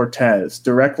Ocasio-Cortez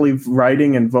directly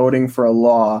writing and voting for a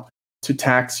law to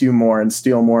tax you more and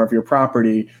steal more of your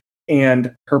property,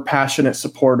 and her passionate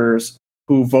supporters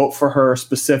who vote for her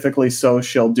specifically so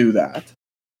she'll do that?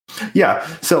 Yeah,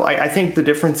 so I think the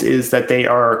difference is that they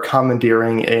are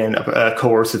commandeering in a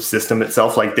coercive system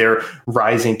itself, they're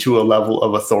rising to a level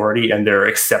of authority and they're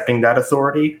accepting that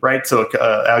authority, right? So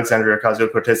Alexandria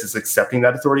Ocasio-Cortez is accepting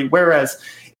that authority, whereas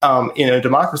in a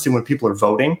democracy, when people are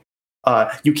voting,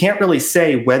 you can't really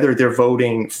say whether they're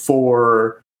voting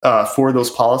for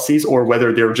those policies or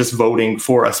whether they're just voting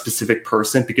for a specific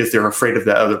person because they're afraid of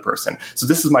that other person. So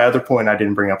this is my other point I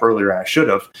didn't bring up earlier, and I should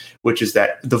have, which is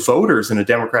that the voters in a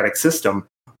democratic system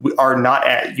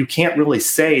you can't really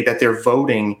say that they're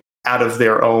voting out of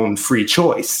their own free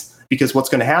choice. because what's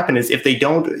going to happen is if they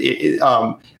don't,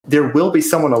 there will be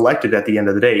someone elected at the end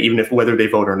of the day, even if whether they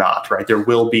vote or not, right? There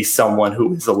will be someone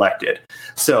who is elected.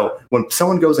 So when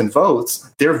someone goes and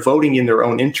votes, they're voting in their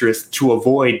own interest to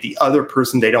avoid the other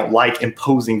person they don't like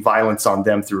imposing violence on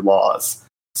them through laws.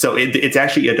 So it's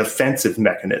actually a defensive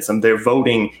mechanism. They're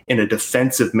voting in a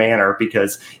defensive manner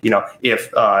because,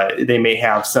 if they may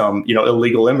have some,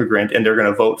 illegal immigrant and they're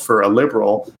going to vote for a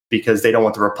liberal because they don't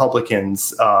want the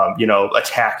Republicans,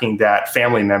 attacking that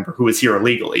family member who is here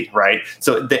illegally, right?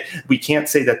 So we can't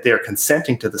say that they're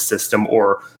consenting to the system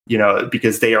or,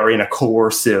 because they are in a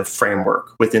coercive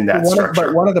framework within that structure.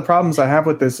 But one of the problems I have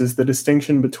with this is the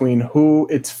distinction between who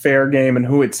it's fair game and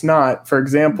who it's not. For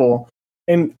example,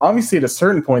 and obviously, at a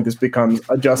certain point, this becomes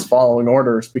just following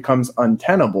orders becomes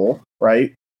untenable,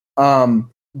 right?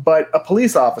 But a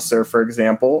police officer, for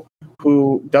example,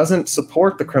 who doesn't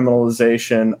support the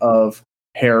criminalization of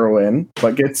heroin,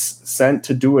 but gets sent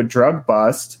to do a drug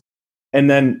bust and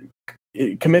then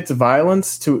commits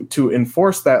violence to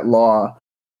enforce that law,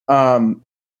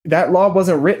 that law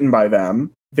wasn't written by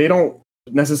them. They don't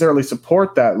necessarily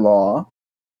support that law.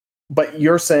 But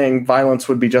you're saying violence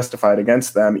would be justified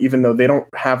against them, even though they don't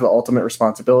have the ultimate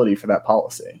responsibility for that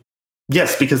policy.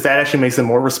 Yes, because that actually makes them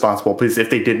more responsible. Because if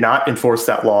they did not enforce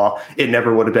that law, it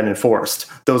never would have been enforced.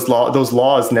 Those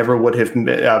laws never would have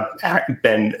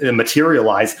been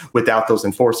materialized without those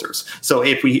enforcers. So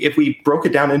if we broke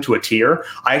it down into a tier,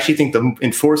 I actually think the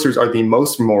enforcers are the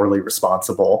most morally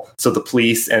responsible. So the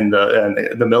police and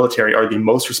the military are the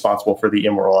most responsible for the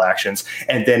immoral actions,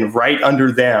 and then right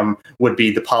under them would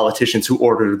be the politicians who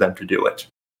ordered them to do it.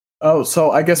 Oh, so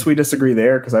I guess we disagree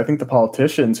there, because I think the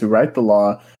politicians who write the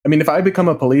law, I mean, if I become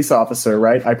a police officer,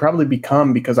 right, I probably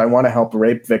become because I want to help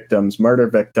rape victims, murder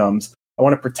victims. I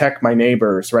want to protect my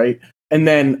neighbors, right? And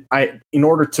then in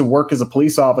order to work as a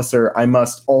police officer, I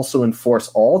must also enforce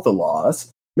all the laws.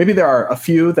 Maybe there are a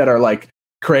few that are like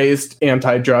crazed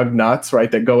anti-drug nuts, right,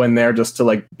 that go in there just to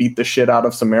like beat the shit out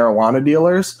of some marijuana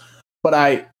dealers. But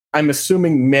I'm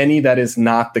assuming many that is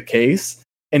not the case.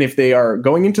 And if they are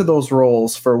going into those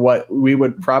roles for what we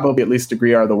would probably at least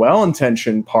agree are the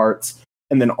well-intentioned parts,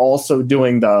 and then also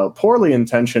doing the poorly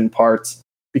intentioned parts,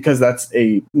 because that's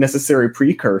a necessary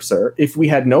precursor. If we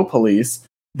had no police,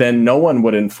 then no one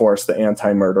would enforce the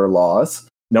anti-murder laws.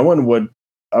 No one would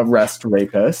arrest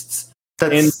rapists.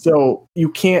 And so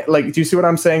you can't, do you see what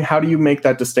I'm saying? How do you make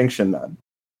that distinction then?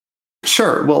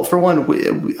 Sure. Well, for one,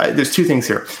 there's two things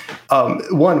here.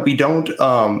 One, we don't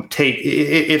take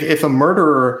if a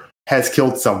murderer has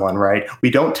killed someone, right?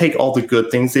 We don't take all the good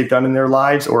things they've done in their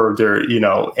lives, or their,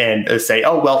 and say,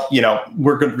 oh well,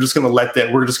 we're just going to let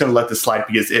this slide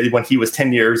because when he was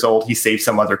 10 years old, he saved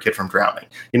some other kid from drowning.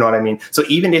 You know what I mean? So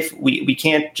even if we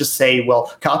can't just say,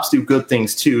 well, cops do good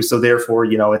things too, so therefore,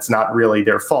 it's not really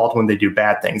their fault when they do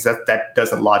bad things. That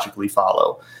doesn't logically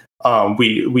follow.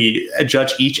 We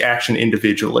judge each action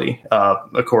individually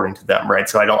according to them, right?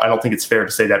 So I don't think it's fair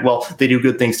to say that, well, they do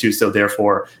good things too, so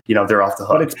therefore, they're off the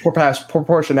hook. But it's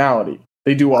proportionality.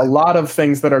 They do a lot of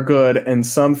things that are good and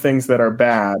some things that are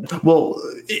bad. Well,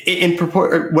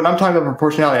 when I'm talking about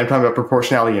proportionality, I'm talking about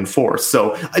proportionality in force.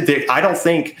 So I don't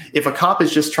think if a cop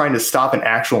is just trying to stop an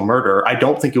actual murder, I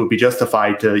don't think it would be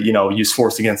justified to, use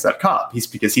force against that cop.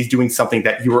 Because he's doing something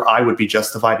that you or I would be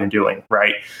justified in doing,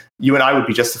 right? You and I would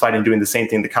be justified in doing the same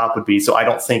thing the cop would be. So I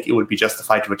don't think it would be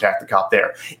justified to attack the cop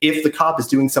there. If the cop is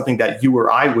doing something that you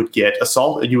or I would get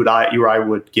assaulted, you or I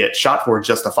would get shot for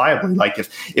justifiably. Like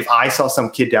if I saw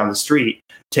some kid down the street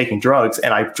taking drugs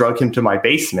and I drug him to my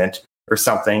basement or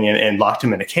something and locked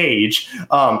him in a cage,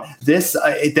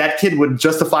 that kid would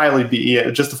justifiably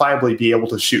be able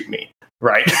to shoot me.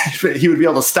 Right. He would be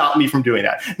able to stop me from doing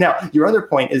that. Now, your other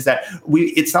point is that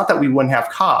it's not that we wouldn't have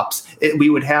cops. We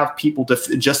would have people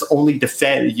just only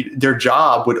defend. Their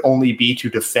job would only be to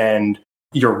defend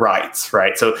your rights.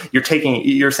 Right. So you're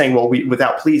saying, well,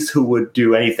 without police, who would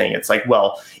do anything? It's like,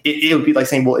 well, it would be like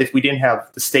saying, well, if we didn't have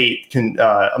the state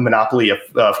a monopoly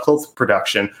of clothes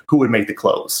production, who would make the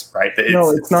clothes? Right.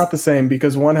 It's not the same,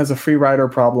 because one has a free rider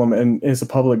problem and is a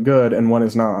public good and one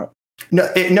is not.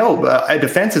 A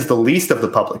defense is the least of the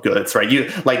public goods, right?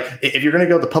 If you're going to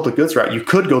go the public goods route, you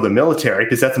could go the military,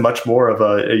 because that's much more of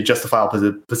a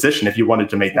justifiable position if you wanted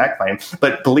to make that claim.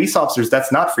 But police officers,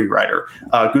 that's not free rider.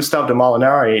 Gustave de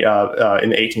Molinari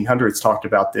in the 1800s talked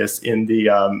about this in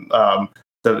the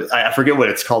I forget what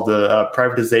it's called, the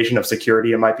privatization of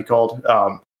security, it might be called.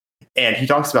 And he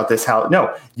talks about this, how,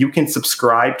 no, you can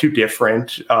subscribe to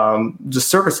different just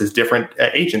services, different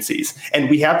agencies. And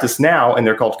we have this now, and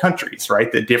they're called countries,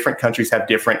 right? The different countries have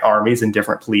different armies and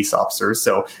different police officers.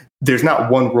 So there's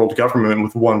not one world government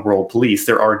with one world police.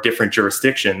 There are different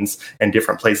jurisdictions and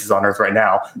different places on Earth right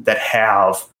now that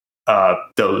have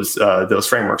those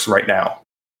frameworks right now.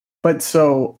 But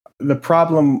so the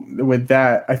problem with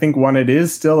that, I think, one, it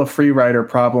is still a free rider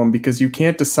problem, because you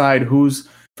can't decide who's,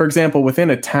 for example, within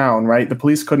a town, right? The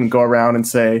police couldn't go around and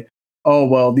say, oh,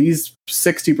 well, these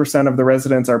 60% of the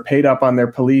residents are paid up on their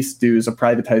police dues of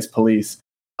privatized police,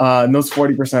 and those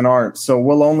 40% aren't. So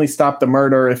we'll only stop the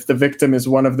murder if the victim is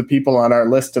one of the people on our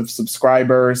list of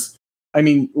subscribers. I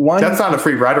mean, one, that's not a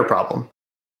free rider problem.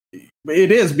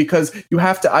 It is, because you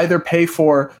have to either pay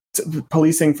for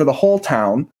policing for the whole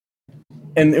town,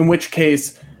 and in which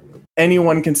case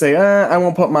anyone can say, I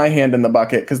won't put my hand in the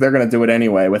bucket because they're going to do it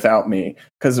anyway without me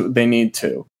because they need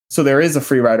to. So there is a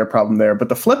free rider problem there. But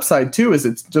the flip side, too, is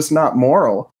it's just not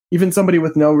moral. Even somebody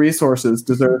with no resources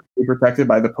deserves to be protected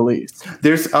by the police.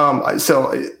 There's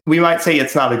so we might say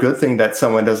it's not a good thing that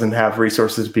someone doesn't have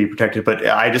resources to be protected, but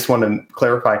I just want to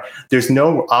clarify: there's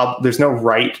no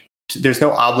right. There's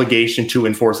no obligation to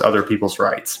enforce other people's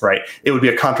rights, right? It would be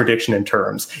a contradiction in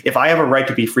terms. If I have a right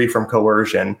to be free from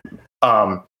coercion,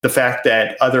 the fact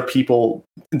that other people,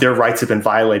 their rights have been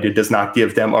violated does not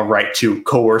give them a right to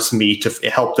coerce me to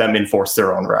help them enforce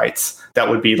their own rights. That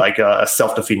would be like a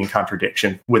self-defeating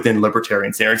contradiction within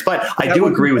libertarian standards. But I do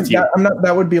agree with you.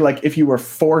 That would be like if you were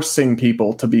forcing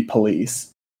people to be police,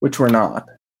 which we're not.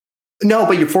 No,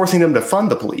 but you're forcing them to fund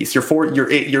the police.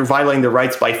 You're violating their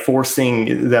rights by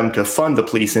forcing them to fund the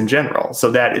police in general.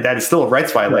 So that is still a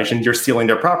rights violation. Yeah. You're stealing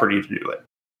their property to do it.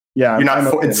 Yeah, you're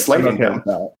not enslaving them.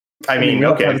 I mean,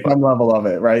 okay, some level of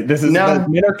it, right? This is the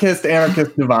anarchist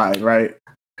divide, right?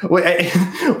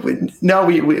 No,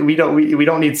 we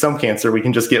don't need some cancer. We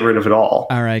can just get rid of it all.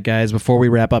 All right, guys, before we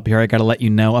wrap up here, I got to let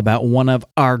you know about one of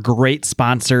our great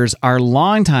sponsors, our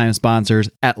longtime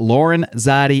sponsors at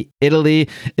Lorenzotti Italy.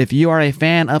 If you are a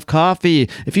fan of coffee,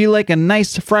 if you like a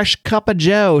nice fresh cup of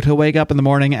joe to wake up in the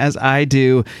morning as I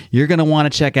do, you're going to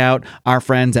want to check out our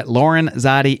friends at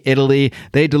Lorenzotti Italy.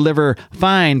 They deliver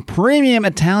fine premium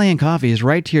Italian coffees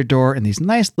right to your door in these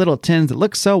nice little tins that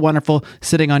look so wonderful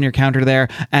sitting on your counter there.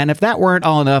 And if that weren't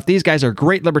all enough, these guys are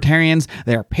great libertarians.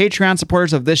 They are Patreon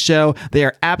supporters of this show. They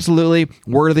are absolutely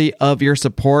worthy of your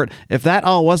support. If that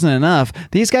all wasn't enough,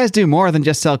 these guys do more than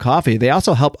just sell coffee. They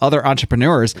also help other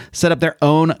entrepreneurs set up their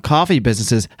own coffee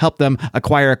businesses, help them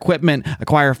acquire equipment,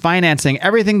 acquire financing,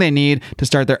 everything they need to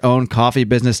start their own coffee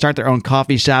business, start their own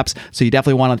coffee shops. So you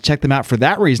definitely want to check them out for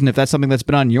that reason if that's something that's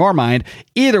been on your mind.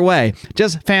 Either way,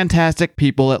 just fantastic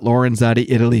people at Lorenzotti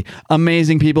Italy.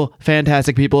 Amazing people,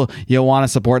 fantastic people. You'll want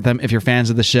to support them if you're fans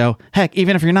of the show. Heck,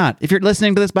 even if you're not, if you're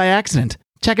listening to this by accident,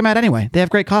 check them out anyway. They have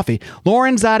great coffee.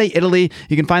 Lorenzotti Italy.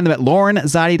 You can find them at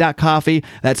lorenzotti.coffee.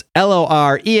 That's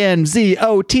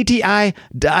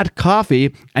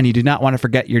LORENZOTTI.coffee. And you do not want to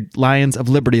forget your Lions of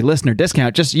Liberty listener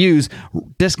discount. Just use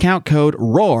discount code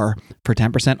ROAR for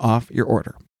 10% off your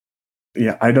order.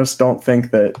 Yeah, I just don't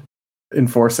think that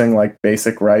enforcing like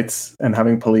basic rights and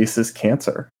having police is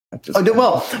cancer.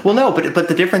 No, but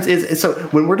the difference is so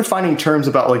when we're defining terms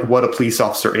about like what a police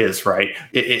officer is, right?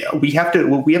 We have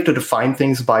to define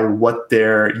things by what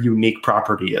their unique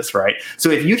property is, right? So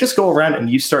if you just go around and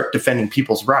you start defending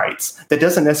people's rights, that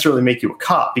doesn't necessarily make you a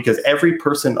cop, because every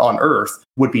person on Earth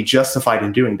would be justified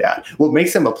in doing that. What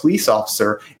makes them a police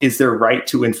officer is their right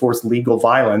to enforce legal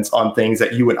violence on things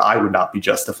that you and I would not be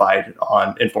justified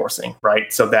on enforcing,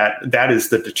 right? So that is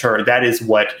the deterrent. That is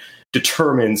what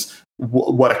determines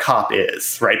what a cop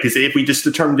is, right? Because if we just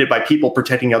determined it by people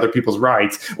protecting other people's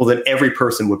rights, well, then every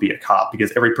person would be a cop,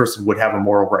 because every person would have a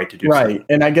moral right to do so. Right.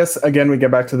 And I guess, again, we get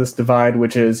back to this divide,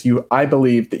 which is I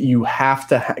believe that you have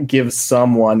to give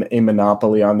someone a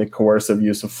monopoly on the coercive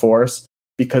use of force,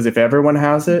 because if everyone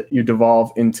has it, you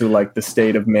devolve into like the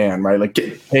state of man, right? Like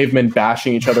cavemen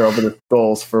bashing each other over their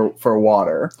skulls for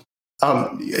water.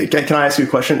 Can I ask you a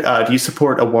question? Do you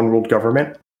support a one world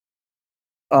government?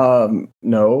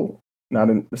 No.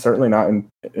 Certainly not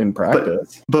in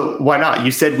practice. But why not?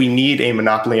 You said we need a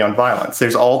monopoly on violence.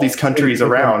 There's all these countries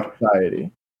around.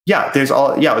 Society. Yeah,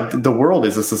 the world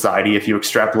is a society if you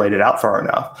extrapolate it out far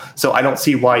enough. So I don't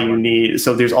see why you need.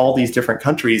 So there's all these different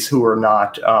countries who are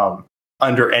not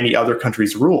under any other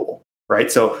country's rule, right?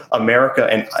 So America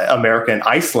and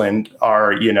Iceland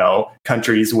are,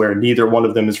 countries where neither one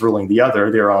of them is ruling the other.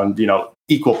 They're on,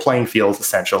 equal playing fields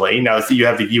essentially. Now you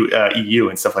have the EU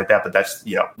and stuff like that, but that's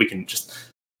we can just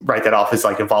write that off as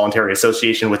like a voluntary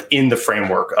association within the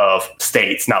framework of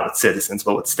states, not with citizens,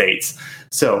 but with states.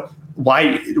 So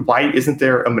why isn't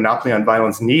there a monopoly on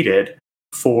violence needed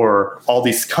for all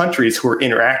these countries who are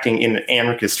interacting in an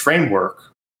anarchist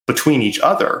framework between each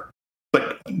other?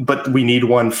 But we need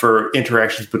one for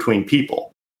interactions between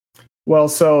people.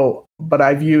 Well, but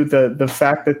I view the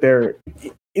fact that they're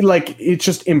like, it's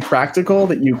just impractical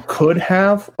that you could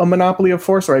have a monopoly of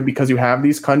force, right? Because you have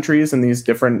these countries and these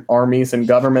different armies and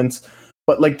governments.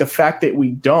 But like the fact that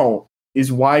we don't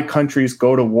is why countries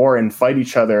go to war and fight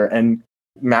each other, and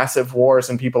massive wars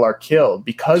and people are killed,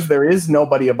 because there is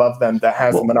nobody above them that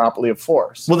has a monopoly of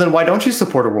force. Well, then why don't you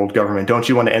support a world government? Don't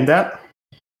you want to end that?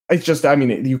 It's just, I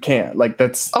mean, you can't. Like,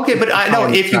 that's okay, but I know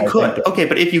if you could. Okay,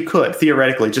 but if you could,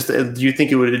 theoretically, just do you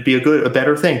think it would be a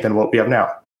better thing than what we have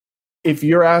now? If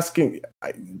you're asking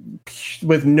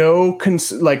with no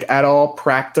like at all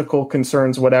practical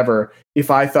concerns, whatever, if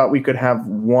I thought we could have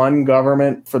one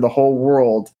government for the whole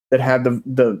world that had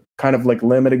the kind of like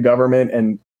limited government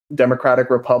and democratic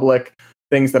republic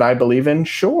things that I believe in,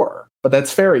 sure. But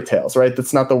that's fairy tales, right?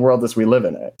 That's not the world as we live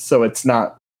in it. So it's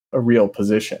not a real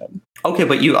position. Okay,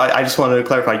 but I just wanted to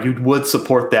clarify, you would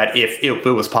support that if it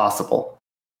was possible.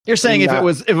 You're saying if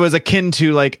it was akin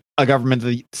to like a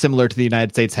government similar to the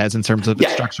United States has in terms of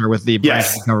its structure with the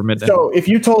British government. So if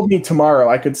you told me tomorrow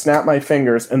I could snap my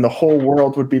fingers and the whole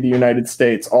world would be the United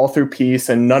States all through peace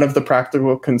and none of the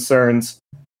practical concerns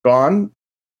gone,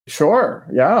 sure.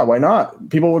 Yeah, why not?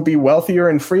 People would be wealthier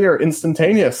and freer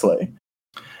instantaneously.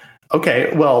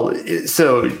 Okay, well,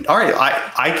 so all right,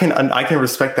 I can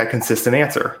respect that consistent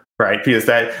answer, right? Because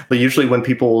usually when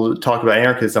people talk about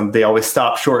anarchism, they always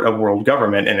stop short of world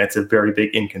government, and it's a very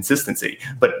big inconsistency.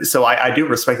 But so I do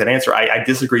respect that answer. I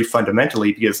disagree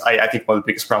fundamentally, because I think one of the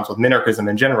biggest problems with minarchism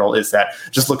in general is that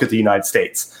just look at the United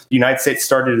States. The United States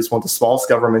started as one of the smallest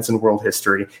governments in world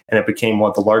history, and it became one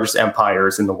of the largest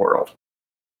empires in the world.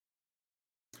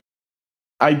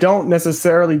 I don't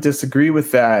necessarily disagree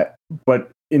with that, but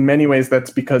in many ways,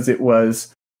 that's because it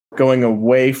was going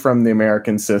away from the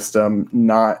American system,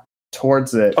 not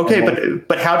towards it. Okay,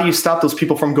 but how do you stop those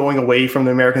people from going away from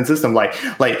the American system? Like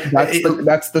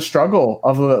that's the struggle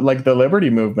of like the liberty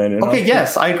movement. Okay,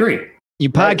 yes, I agree. You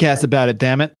podcast about it,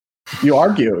 damn it. You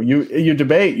argue, you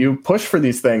debate, you push for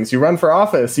these things, you run for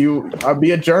office, you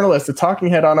be a journalist, a talking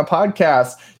head on a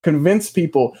podcast, convince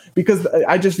people, because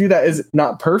I just view that as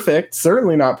not perfect,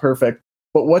 certainly not perfect.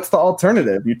 But what's the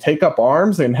alternative? You take up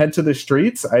arms and head to the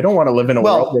streets? I don't want to live in a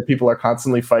world where people are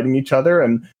constantly fighting each other.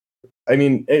 And I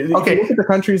mean, if you look at the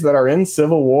countries that are in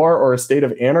civil war or a state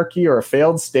of anarchy or a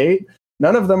failed state,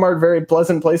 none of them are very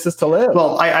pleasant places to live.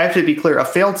 Well, I have to be clear. A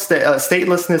failed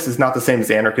statelessness is not the same as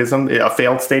anarchism. A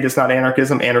failed state is not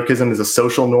anarchism. Anarchism is a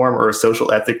social norm or a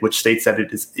social ethic which states that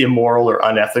it is immoral or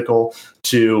unethical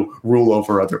to rule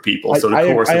over other people. So to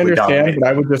coercively dominate. But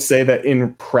I would just say that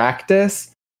in practice,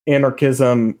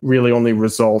 anarchism really only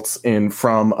results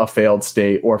from a failed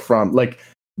state, or from like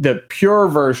the pure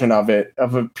version of it,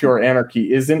 of a pure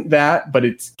anarchy isn't that, but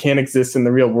it can exist in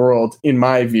the real world, in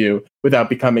my view, without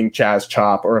becoming Chaz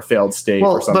Chop or a failed state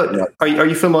or something like that. Are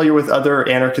you familiar with other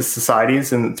anarchist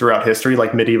societies throughout history,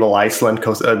 like medieval Iceland,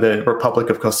 the Republic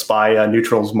of Kospaya,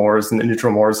 Neutral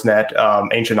Morsnet,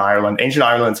 Ancient Ireland? Ancient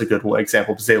Ireland's a good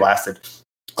example because they lasted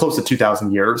close to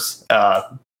 2,000 years.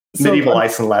 Medieval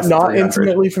Iceland lasted not 300.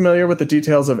 Intimately familiar with the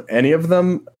details of any of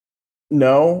them,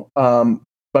 no.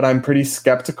 But I'm pretty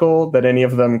skeptical that any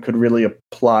of them could really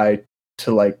apply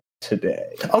to like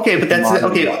today. Okay, but that's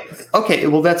okay. Okay,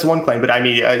 well, that's one claim. But I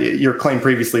mean, your claim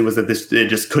previously was that it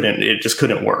just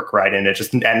couldn't work, right? And it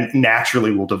just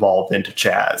naturally will devolve into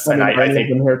Chaz. I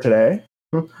think I'm here today.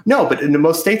 No, but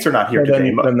most states are not here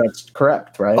today. Then that's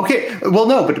correct, right? Okay, well,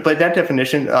 no, but that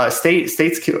definition,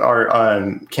 states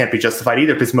can't be justified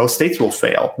either, because most states will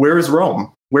fail. Where is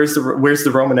Rome? Where's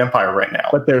the Roman Empire right now?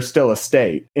 But there's still a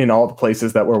state in all the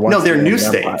places that were once. No, they're new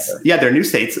states. Yeah, they're new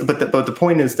states. But the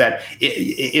point is that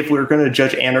if we're going to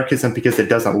judge anarchism because it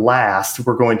doesn't last,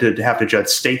 we're going to have to judge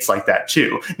states like that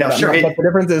too. Now, but the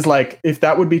difference is, like, if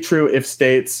that would be true, if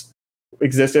states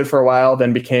existed for a while,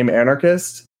 then became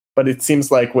anarchist. But it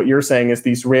seems like what you're saying is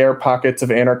these rare pockets of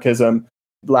anarchism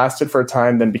lasted for a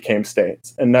time, then became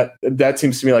states. And that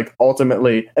seems to me like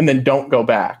ultimately, and then don't go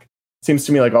back. Seems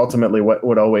to me like ultimately what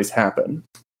would always happen.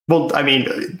 Well, I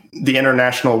mean, the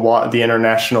international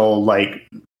like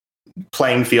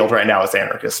playing field right now is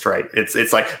anarchist, right?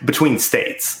 It's like between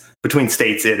states. Between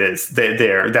states, it is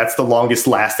there. That's the longest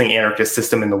lasting anarchist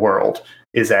system in the world,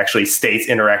 is actually states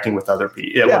interacting with other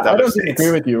people. Yeah, I don't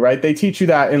agree with you, right? They teach you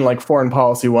that in like Foreign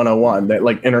Policy 101, that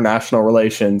like international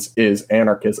relations is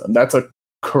anarchism. That's a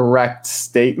correct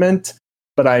statement.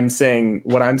 But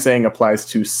what I'm saying applies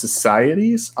to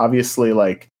societies. Obviously,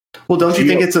 like, well, don't you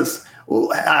think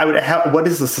what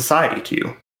is a society to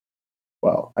you?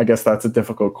 Well, I guess that's a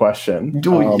difficult question.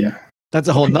 Yeah. That's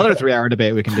a whole nother 3-hour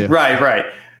debate we can do. Right.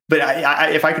 But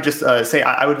if I could just say,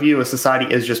 I would view a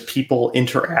society as just people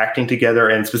interacting together,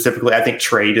 and specifically, I think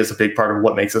trade is a big part of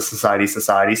what makes a society.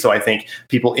 So I think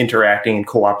people interacting and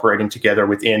cooperating together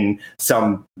within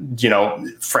some,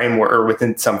 framework,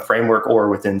 or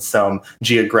within some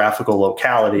geographical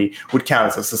locality would count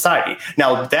as a society.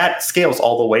 Now that scales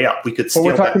all the way up. We could. But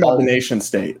we're talking about the nation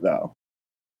state, though,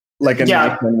 like a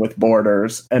nation with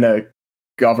borders and a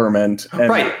government and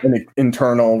an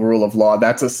internal rule of law.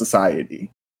 That's a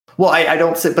society. Well, I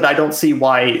don't see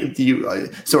why you.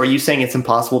 So, are you saying it's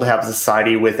impossible to have a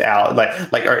society without,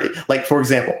 like for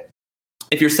example,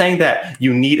 if you're saying that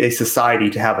you need a society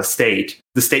to have a state,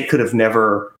 the state could have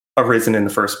never arisen in the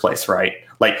first place, right?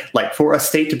 Like for a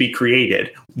state to be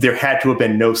created, there had to have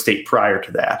been no state prior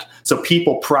to that. So,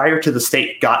 people prior to the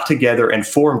state got together and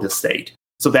formed a state.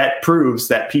 So that proves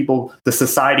that the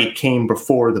society came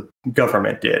before the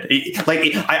government did.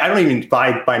 I don't even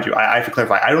buy, mind you, I have to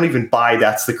clarify, I don't even buy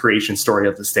that's the creation story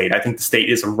of the state. I think the state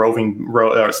is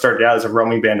started out as a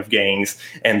roaming band of gangs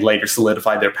and later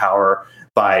solidified their power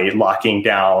by locking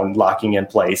in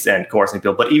place and coercing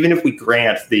people. But even if we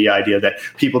grant the idea that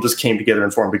people just came together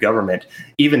and formed a government,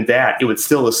 even that, it would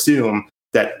still assume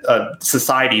that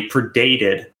society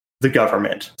predated the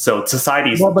government. So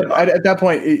societies. Well, but at that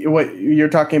point, what you're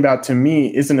talking about to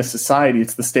me isn't a society;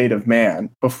 it's the state of man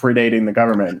before predating the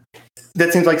government.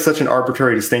 That seems like such an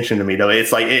arbitrary distinction to me, though.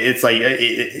 It's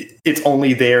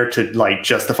only there to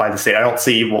justify the state. I don't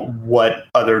see what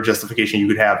other justification you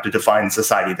could have to define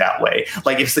society that way.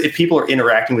 Like if people are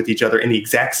interacting with each other in the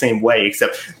exact same way,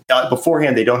 except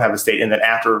beforehand they don't have a state, and then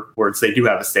afterwards they do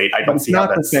have a state. I don't see how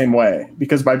that's the same way,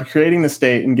 because by creating the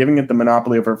state and giving it the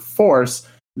monopoly over force,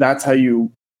 that's how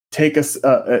you take a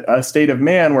state of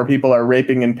man where people are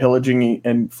raping and pillaging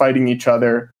and fighting each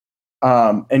other,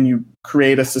 and you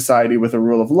create a society with a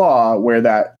rule of law where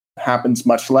that happens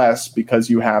much less because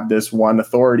you have this one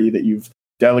authority that you've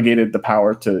delegated the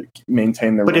power to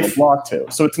maintain the rule of law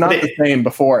to. So it's not the same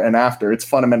before and after. It's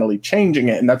fundamentally changing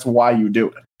it, and that's why you do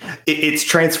it. It's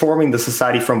transforming the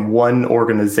society from one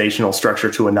organizational structure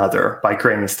to another by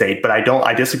creating a state. But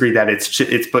I disagree that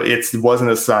it wasn't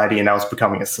a society and now it's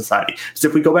becoming a society. So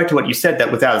if we go back to what you said,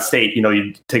 that without a state,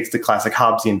 you take the classic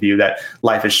Hobbesian view that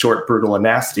life is short, brutal, and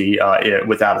nasty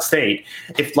without a state.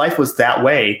 If life was that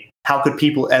way, how could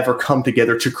people ever come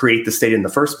together to create the state in the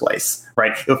first place,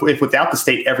 right? If without the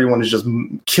state, everyone is just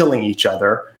killing each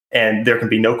other and there can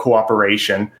be no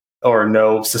cooperation or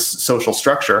no social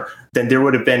structure, then there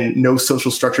would have been no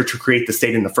social structure to create the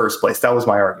state in the first place. That was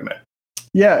my argument.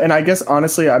 Yeah, and I guess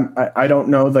honestly, I don't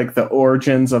know the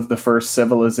origins of the first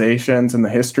civilizations and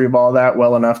the history of all that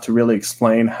well enough to really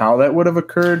explain how that would have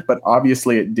occurred, but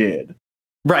obviously it did.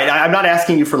 Right. I'm not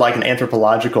asking you for an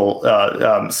anthropological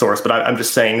source, but I'm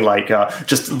just saying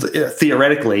just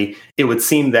theoretically, it would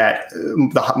seem that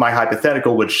my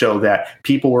hypothetical would show that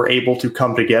people were able to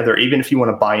come together, even if you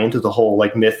want to buy into the whole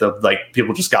myth of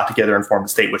people just got together and formed a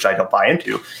state, which I don't buy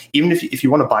into. Even if you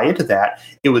want to buy into that,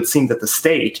 it would seem that the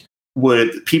state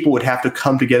people would have to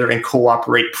come together and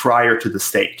cooperate prior to the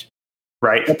state.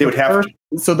 Right. They would have.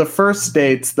 So the first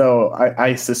states, though,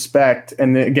 I suspect,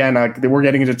 and again, we're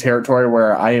getting into territory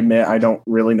where I admit I don't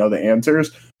really know the answers,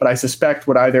 but I suspect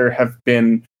would either have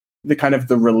been the kind of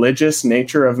the religious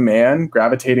nature of man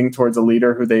gravitating towards a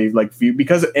leader who they view,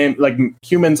 because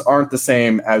humans aren't the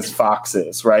same as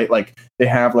foxes, right? They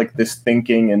have this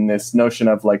thinking and this notion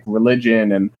of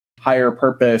religion and higher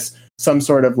purpose, some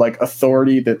sort of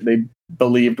authority that they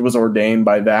believed was ordained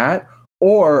by that.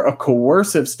 Or a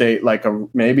coercive state,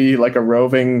 maybe a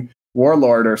roving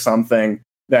warlord or something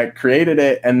that created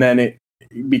it, and then it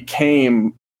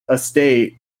became a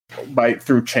state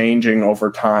through changing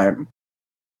over time.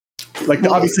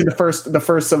 Obviously, the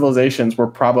first civilizations were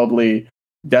probably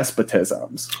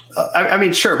despotisms. I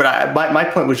mean, sure, but my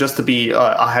point was just to be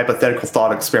a hypothetical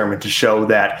thought experiment to show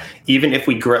that even if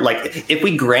we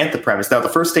grant the premise, now the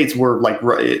first states were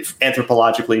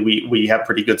anthropologically, we have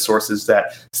pretty good sources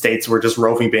that states were just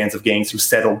roving bands of gangs who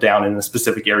settled down in a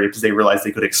specific area because they realized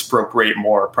they could expropriate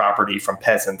more property from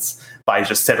peasants by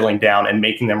just settling down and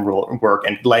making them work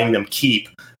and letting them keep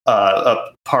a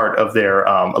part of their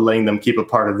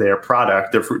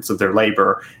product, their fruits of their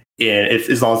labor,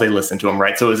 as long as they listen to them,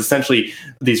 right? So it was essentially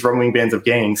these roaming bands of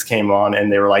gangs came on,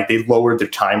 and they were like, they lowered their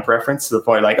time preference to the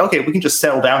point like, okay, we can just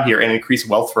settle down here and increase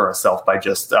wealth for ourselves by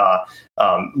just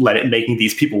making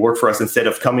these people work for us instead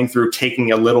of coming through,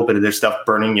 taking a little bit of their stuff,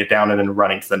 burning it down, and then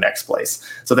running to the next place.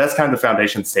 So that's kind of the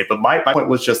foundation state. But my point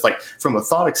was just like, from a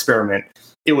thought experiment,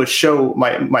 it would show,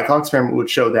 my thought experiment would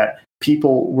show that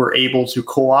people were able to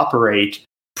cooperate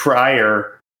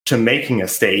prior to making a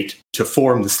state to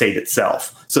form the state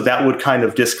itself. So that would kind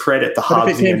of discredit the Hobbesian view. But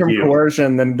if it came from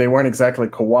coercion, then they weren't exactly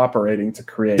cooperating to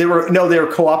create. They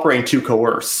were cooperating to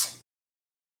coerce.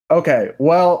 Okay,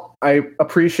 well, I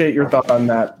appreciate your thought on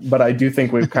that, but I do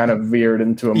think we've kind of veered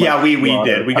into a yeah, we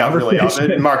did. We got really off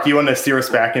it. Mark, you want to steer us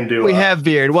back into? We have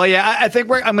veered. Well, yeah, I think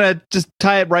I'm going to just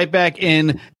tie it right back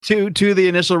in to the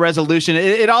initial resolution.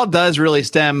 It all does really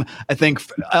stem, I think,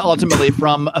 ultimately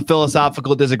from a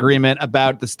philosophical disagreement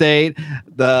about the state,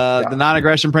 the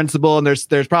non-aggression principle, and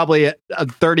there's probably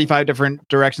 35 different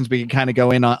directions we can kind of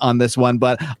go in on this one.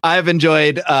 But I've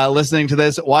enjoyed listening to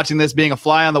this, watching this, being a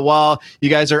fly on the wall. You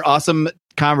guys are awesome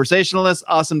conversationalists,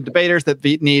 awesome debaters that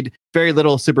need very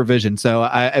little supervision. So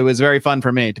it was very fun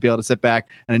for me to be able to sit back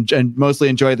and mostly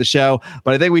enjoy the show.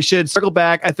 But I think we should circle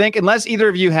back. I think unless either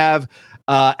of you have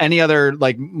any other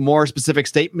like more specific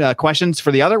questions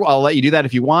for the other, I'll let you do that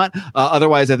if you want.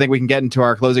 Otherwise, I think we can get into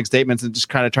our closing statements and just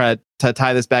kind of try to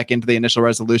tie this back into the initial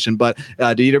resolution. But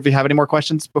do either of you have any more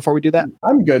questions before we do that?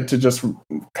 I'm good to just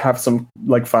have some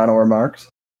like final remarks.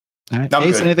 All right.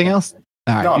 Ace, anything else?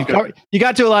 All right. No, you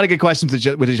got to a lot of good questions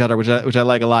with each other, which I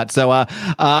like a lot. So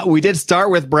we did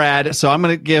start with Brad. So I'm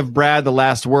going to give Brad the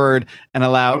last word and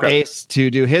allow Ace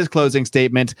to do his closing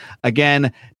statement.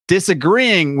 Again,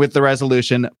 disagreeing with the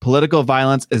resolution, political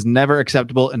violence is never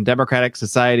acceptable in democratic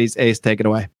societies. Ace, take it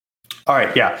away. All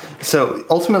right, yeah. So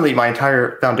ultimately, my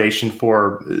entire foundation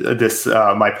for this,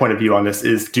 my point of view on this,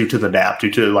 is due to the NAP,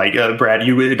 due to like Brad,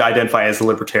 you would identify as a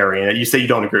libertarian. You say you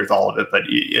don't agree with all of it, but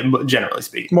generally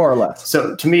speaking, more or less.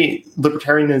 So to me,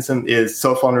 libertarianism is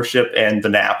self-ownership and the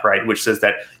NAP, right, which says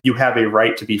that you have a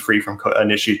right to be free from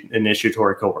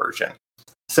initiatory coercion.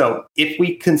 So if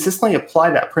we consistently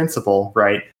apply that principle,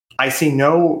 right, I see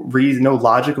no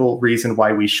logical reason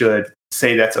why we should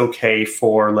say that's okay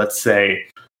for, let's say,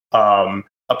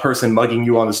 a person mugging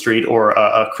you on the street or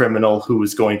a criminal who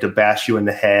is going to bash you in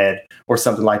the head or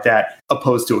something like that,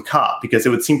 opposed to a cop, because it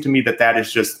would seem to me that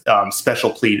is just special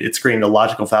plead. It's creating the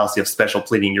logical fallacy of special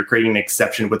pleading. You're creating an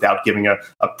exception without giving a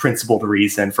principled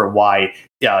reason for why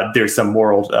there's some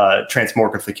moral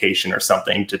transmogrification or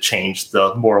something to change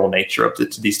the moral nature of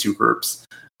these two groups.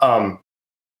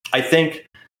 I think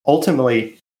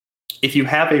ultimately, if you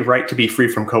have a right to be free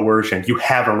from coercion, you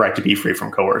have a right to be free from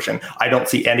coercion. I don't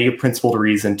see any principled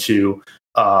reason to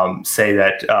say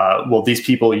that, well, these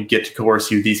people, you get to coerce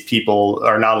you, these people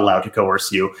are not allowed to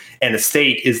coerce you. And the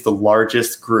state is the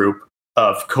largest group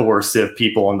of coercive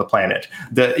people on the planet.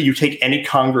 You take any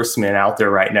congressman out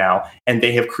there right now, and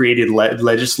they have created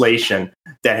legislation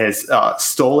that has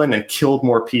stolen and killed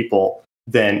more people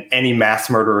than any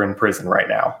mass murderer in prison right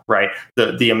now, right?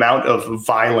 The amount of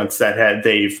violence that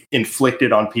they've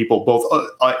inflicted on people, both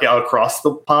across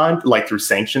the pond, like through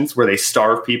sanctions, where they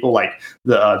starve people, like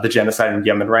the genocide in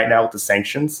Yemen right now with the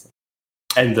sanctions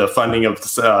and the funding of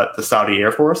the Saudi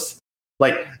Air Force,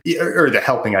 like, or the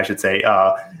helping, I should say,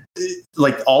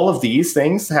 like all of these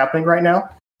things happening right now.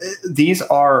 These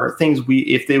are things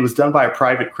if it was done by a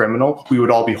private criminal, we would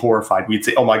all be horrified. We'd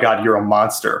say, oh my God, you're a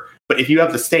monster. But if you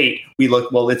have the state, we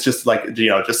look, well, it's just like,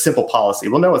 just simple policy.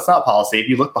 Well, no, it's not policy. If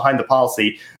you look behind the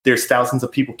policy, there's thousands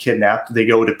of people kidnapped. They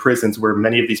go to prisons where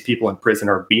many of these people in prison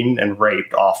are beaten and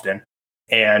raped often.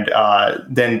 And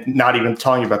then not even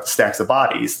telling you about the stacks of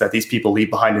bodies that these people leave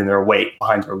behind in their wake,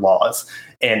 behind their laws.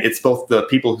 And it's both the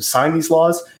people who sign these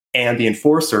laws and the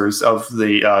enforcers of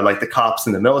the like the cops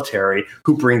and the military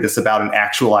who bring this about and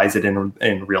actualize it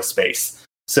in real space.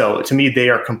 So to me, they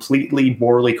are completely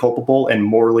morally culpable and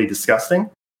morally disgusting.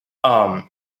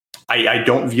 I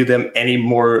don't view them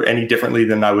any differently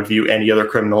than I would view any other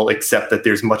criminal, except that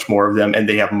there's much more of them and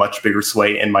they have much bigger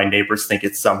sway. And my neighbors think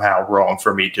it's somehow wrong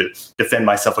for me to defend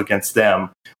myself against them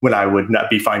when I would not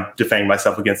be fine defending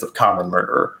myself against a common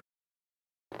murderer.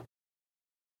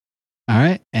 All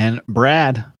right. And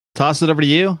Brad, toss it over to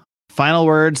you. Final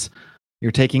words.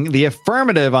 You're taking the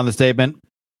affirmative on the statement.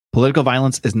 Political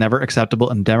violence is never acceptable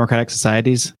in democratic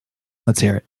societies. Let's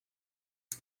hear it.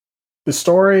 The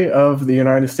story of the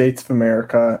United States of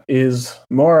America is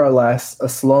more or less a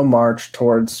slow march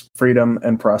towards freedom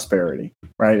and prosperity,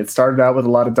 right? It started out with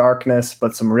a lot of darkness,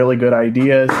 but some really good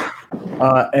ideas.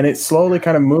 And it slowly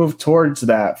kind of moved towards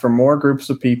that for more groups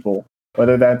of people.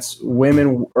 whether that's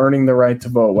women earning the right to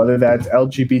vote, whether that's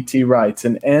LGBT rights,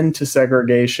 an end to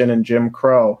segregation and Jim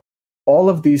Crow. All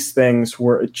of these things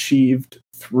were achieved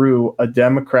through a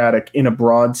democratic, in a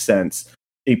broad sense,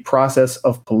 a process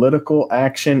of political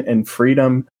action and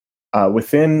freedom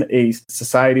within a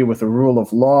society with a rule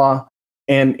of law.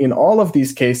 And in all of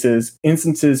these cases,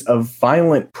 instances of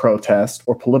violent protest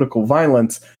or political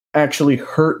violence actually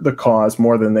hurt the cause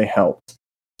more than they helped.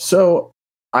 So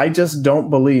I just don't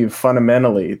believe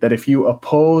fundamentally that if you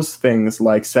oppose things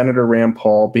like Senator Rand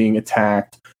Paul being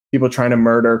attacked, people trying to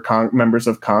murder members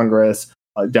of Congress,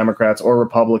 Democrats or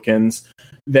Republicans,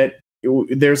 that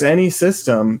there's any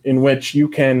system in which you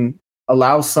can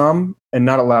allow some and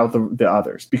not allow the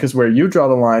others, because where you draw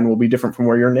the line will be different from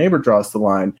where your neighbor draws the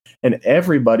line. And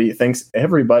everybody thinks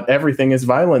everything is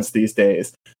violence these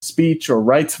days. Speech or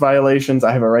rights violations.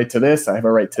 I have a right to this. I have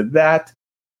a right to that.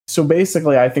 So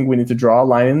basically, I think we need to draw a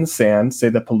line in the sand, say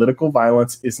that political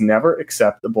violence is never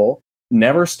acceptable,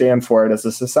 never stand for it as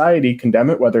a society, condemn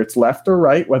it, whether it's left or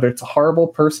right, whether it's a horrible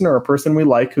person or a person we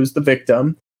like who's the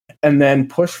victim, and then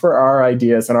push for our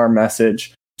ideas and our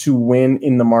message to win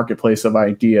in the marketplace of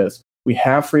ideas. We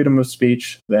have freedom of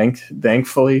speech,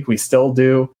 thankfully, we still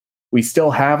do. We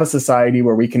still have a society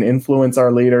where we can influence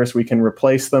our leaders, we can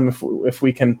replace them if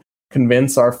we can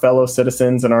convince our fellow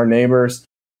citizens and our neighbors.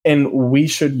 And we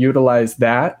should utilize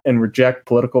that and reject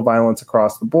political violence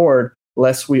across the board,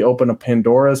 lest we open a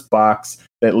Pandora's box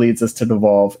that leads us to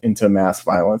devolve into mass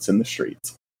violence in the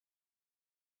streets.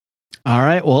 All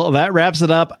right. Well, that wraps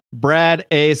it up. Brad,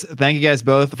 Ace, thank you guys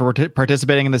both for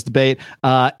participating in this debate.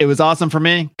 It was awesome for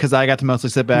me because I got to mostly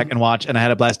sit back and watch, and I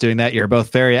had a blast doing that. You're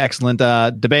both very excellent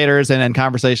debaters and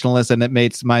conversationalists, and it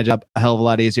makes my job a hell of a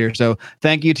lot easier. So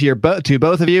thank you to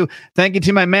both of you. Thank you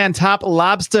to my man, Top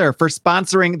Lobster, for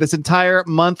sponsoring this entire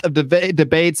month of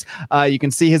debates. You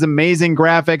can see his amazing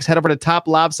graphics. Head over to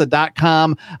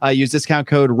toplobster.com. Use discount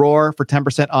code ROAR for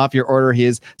 10% off your order. He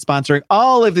is sponsoring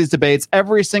all of these debates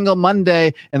every single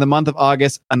Monday in the month of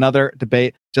August. Another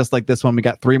debate just like this one. We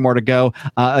got 3 more to go.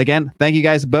 Again, thank you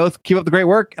guys both. Keep up the great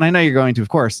work. And I know you're going to, of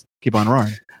course, keep on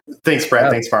roaring. Thanks, Brad.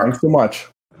 Thanks, Mark. Thanks so much.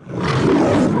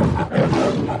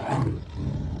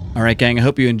 All right, gang, I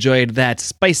hope you enjoyed that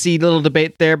spicy little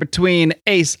debate there between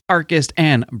Ace Archist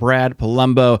and Brad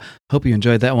Polumbo. Hope you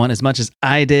enjoyed that one as much as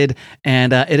I did.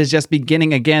 And it is just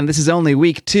beginning again. This is only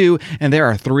week 2, and there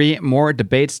are 3 more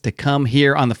debates to come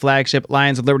here on the flagship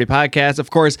Lions of Liberty podcast. Of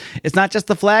course, it's not just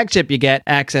the flagship you get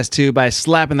access to by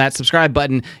slapping that subscribe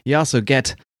button. You also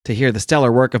get to hear the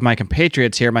stellar work of my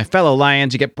compatriots here, my fellow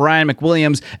Lions. You get Brian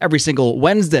McWilliams every single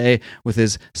Wednesday with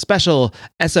his special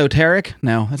esoteric,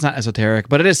 no, that's not esoteric,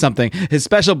 but it is something, his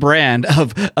special brand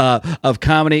of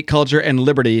comedy, culture, and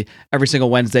liberty every single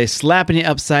Wednesday, slapping you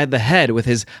upside the head with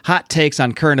his hot takes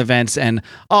on current events and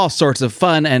all sorts of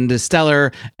fun and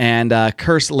stellar and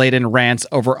curse-laden rants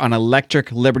over on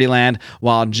Electric Liberty Land,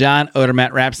 while John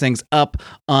Odermatt wraps things up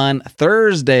on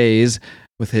Thursdays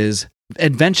with his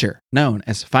adventure known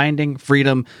as Finding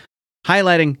Freedom,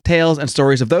 highlighting tales and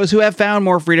stories of those who have found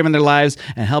more freedom in their lives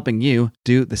and helping you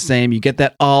do the same. You get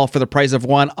that all for the price of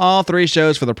one. All 3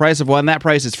 shows for the price of one. That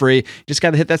price is free. You just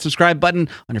got to hit that subscribe button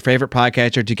on your favorite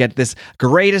podcatcher to get this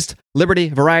greatest Liberty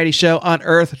variety show on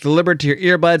earth delivered to your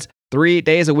earbuds 3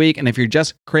 days a week. And if you're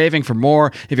just craving for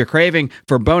more, if you're craving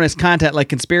for bonus content like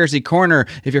Conspiracy Corner,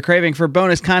 if you're craving for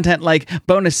bonus content like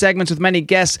bonus segments with many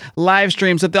guests, live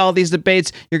streams of all these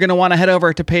debates, you're going to want to head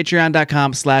over to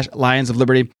patreon.com/Lions of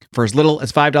Liberty. For as little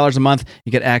as $5 a month,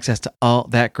 you get access to all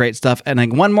that great stuff. And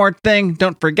then one more thing,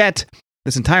 don't forget,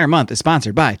 this entire month is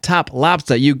sponsored by Top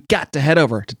Lobster. You got to head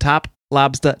over to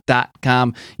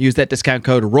toplobster.com. Use that discount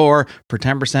code ROAR for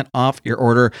 10% off your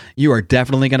order. You are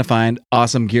definitely going to find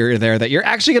awesome gear there that you're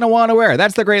actually going to want to wear.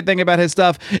 That's the great thing about his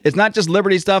stuff. It's not just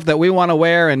Liberty stuff that we want to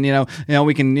wear and, you know,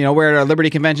 we can, wear at our Liberty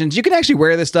conventions. You can actually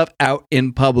wear this stuff out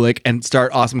in public and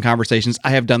start awesome conversations. I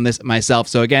have done this myself.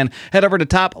 So again, head over to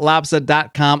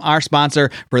toplobster.com, our sponsor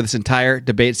for this entire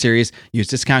debate series. Use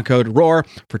discount code ROAR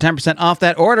for 10% off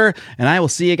that order. And I will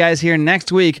see you guys here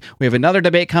next week. We have another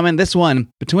debate coming, this one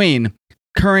between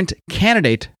current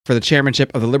candidate for the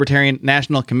chairmanship of the Libertarian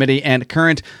National Committee and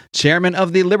current chairman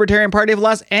of the Libertarian Party of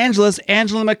Los Angeles,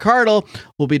 Angela McArdle,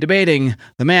 will be debating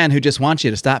the man who just wants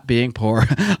you to stop being poor,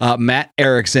 Matt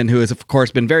Erickson, who has, of course,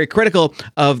 been very critical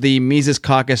of the Mises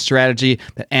Caucus strategy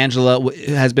that Angela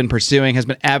has been pursuing, has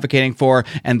been advocating for,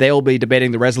 and they will be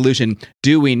debating the resolution,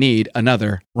 do we need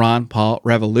another Ron Paul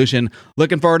revolution?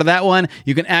 Looking forward to that one.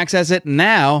 You can access it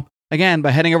now, again,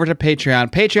 by heading over to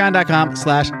Patreon,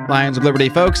 patreon.com/Lions of Liberty.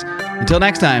 Folks, until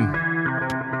next time.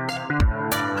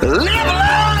 Live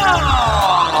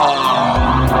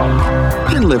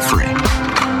long and live free.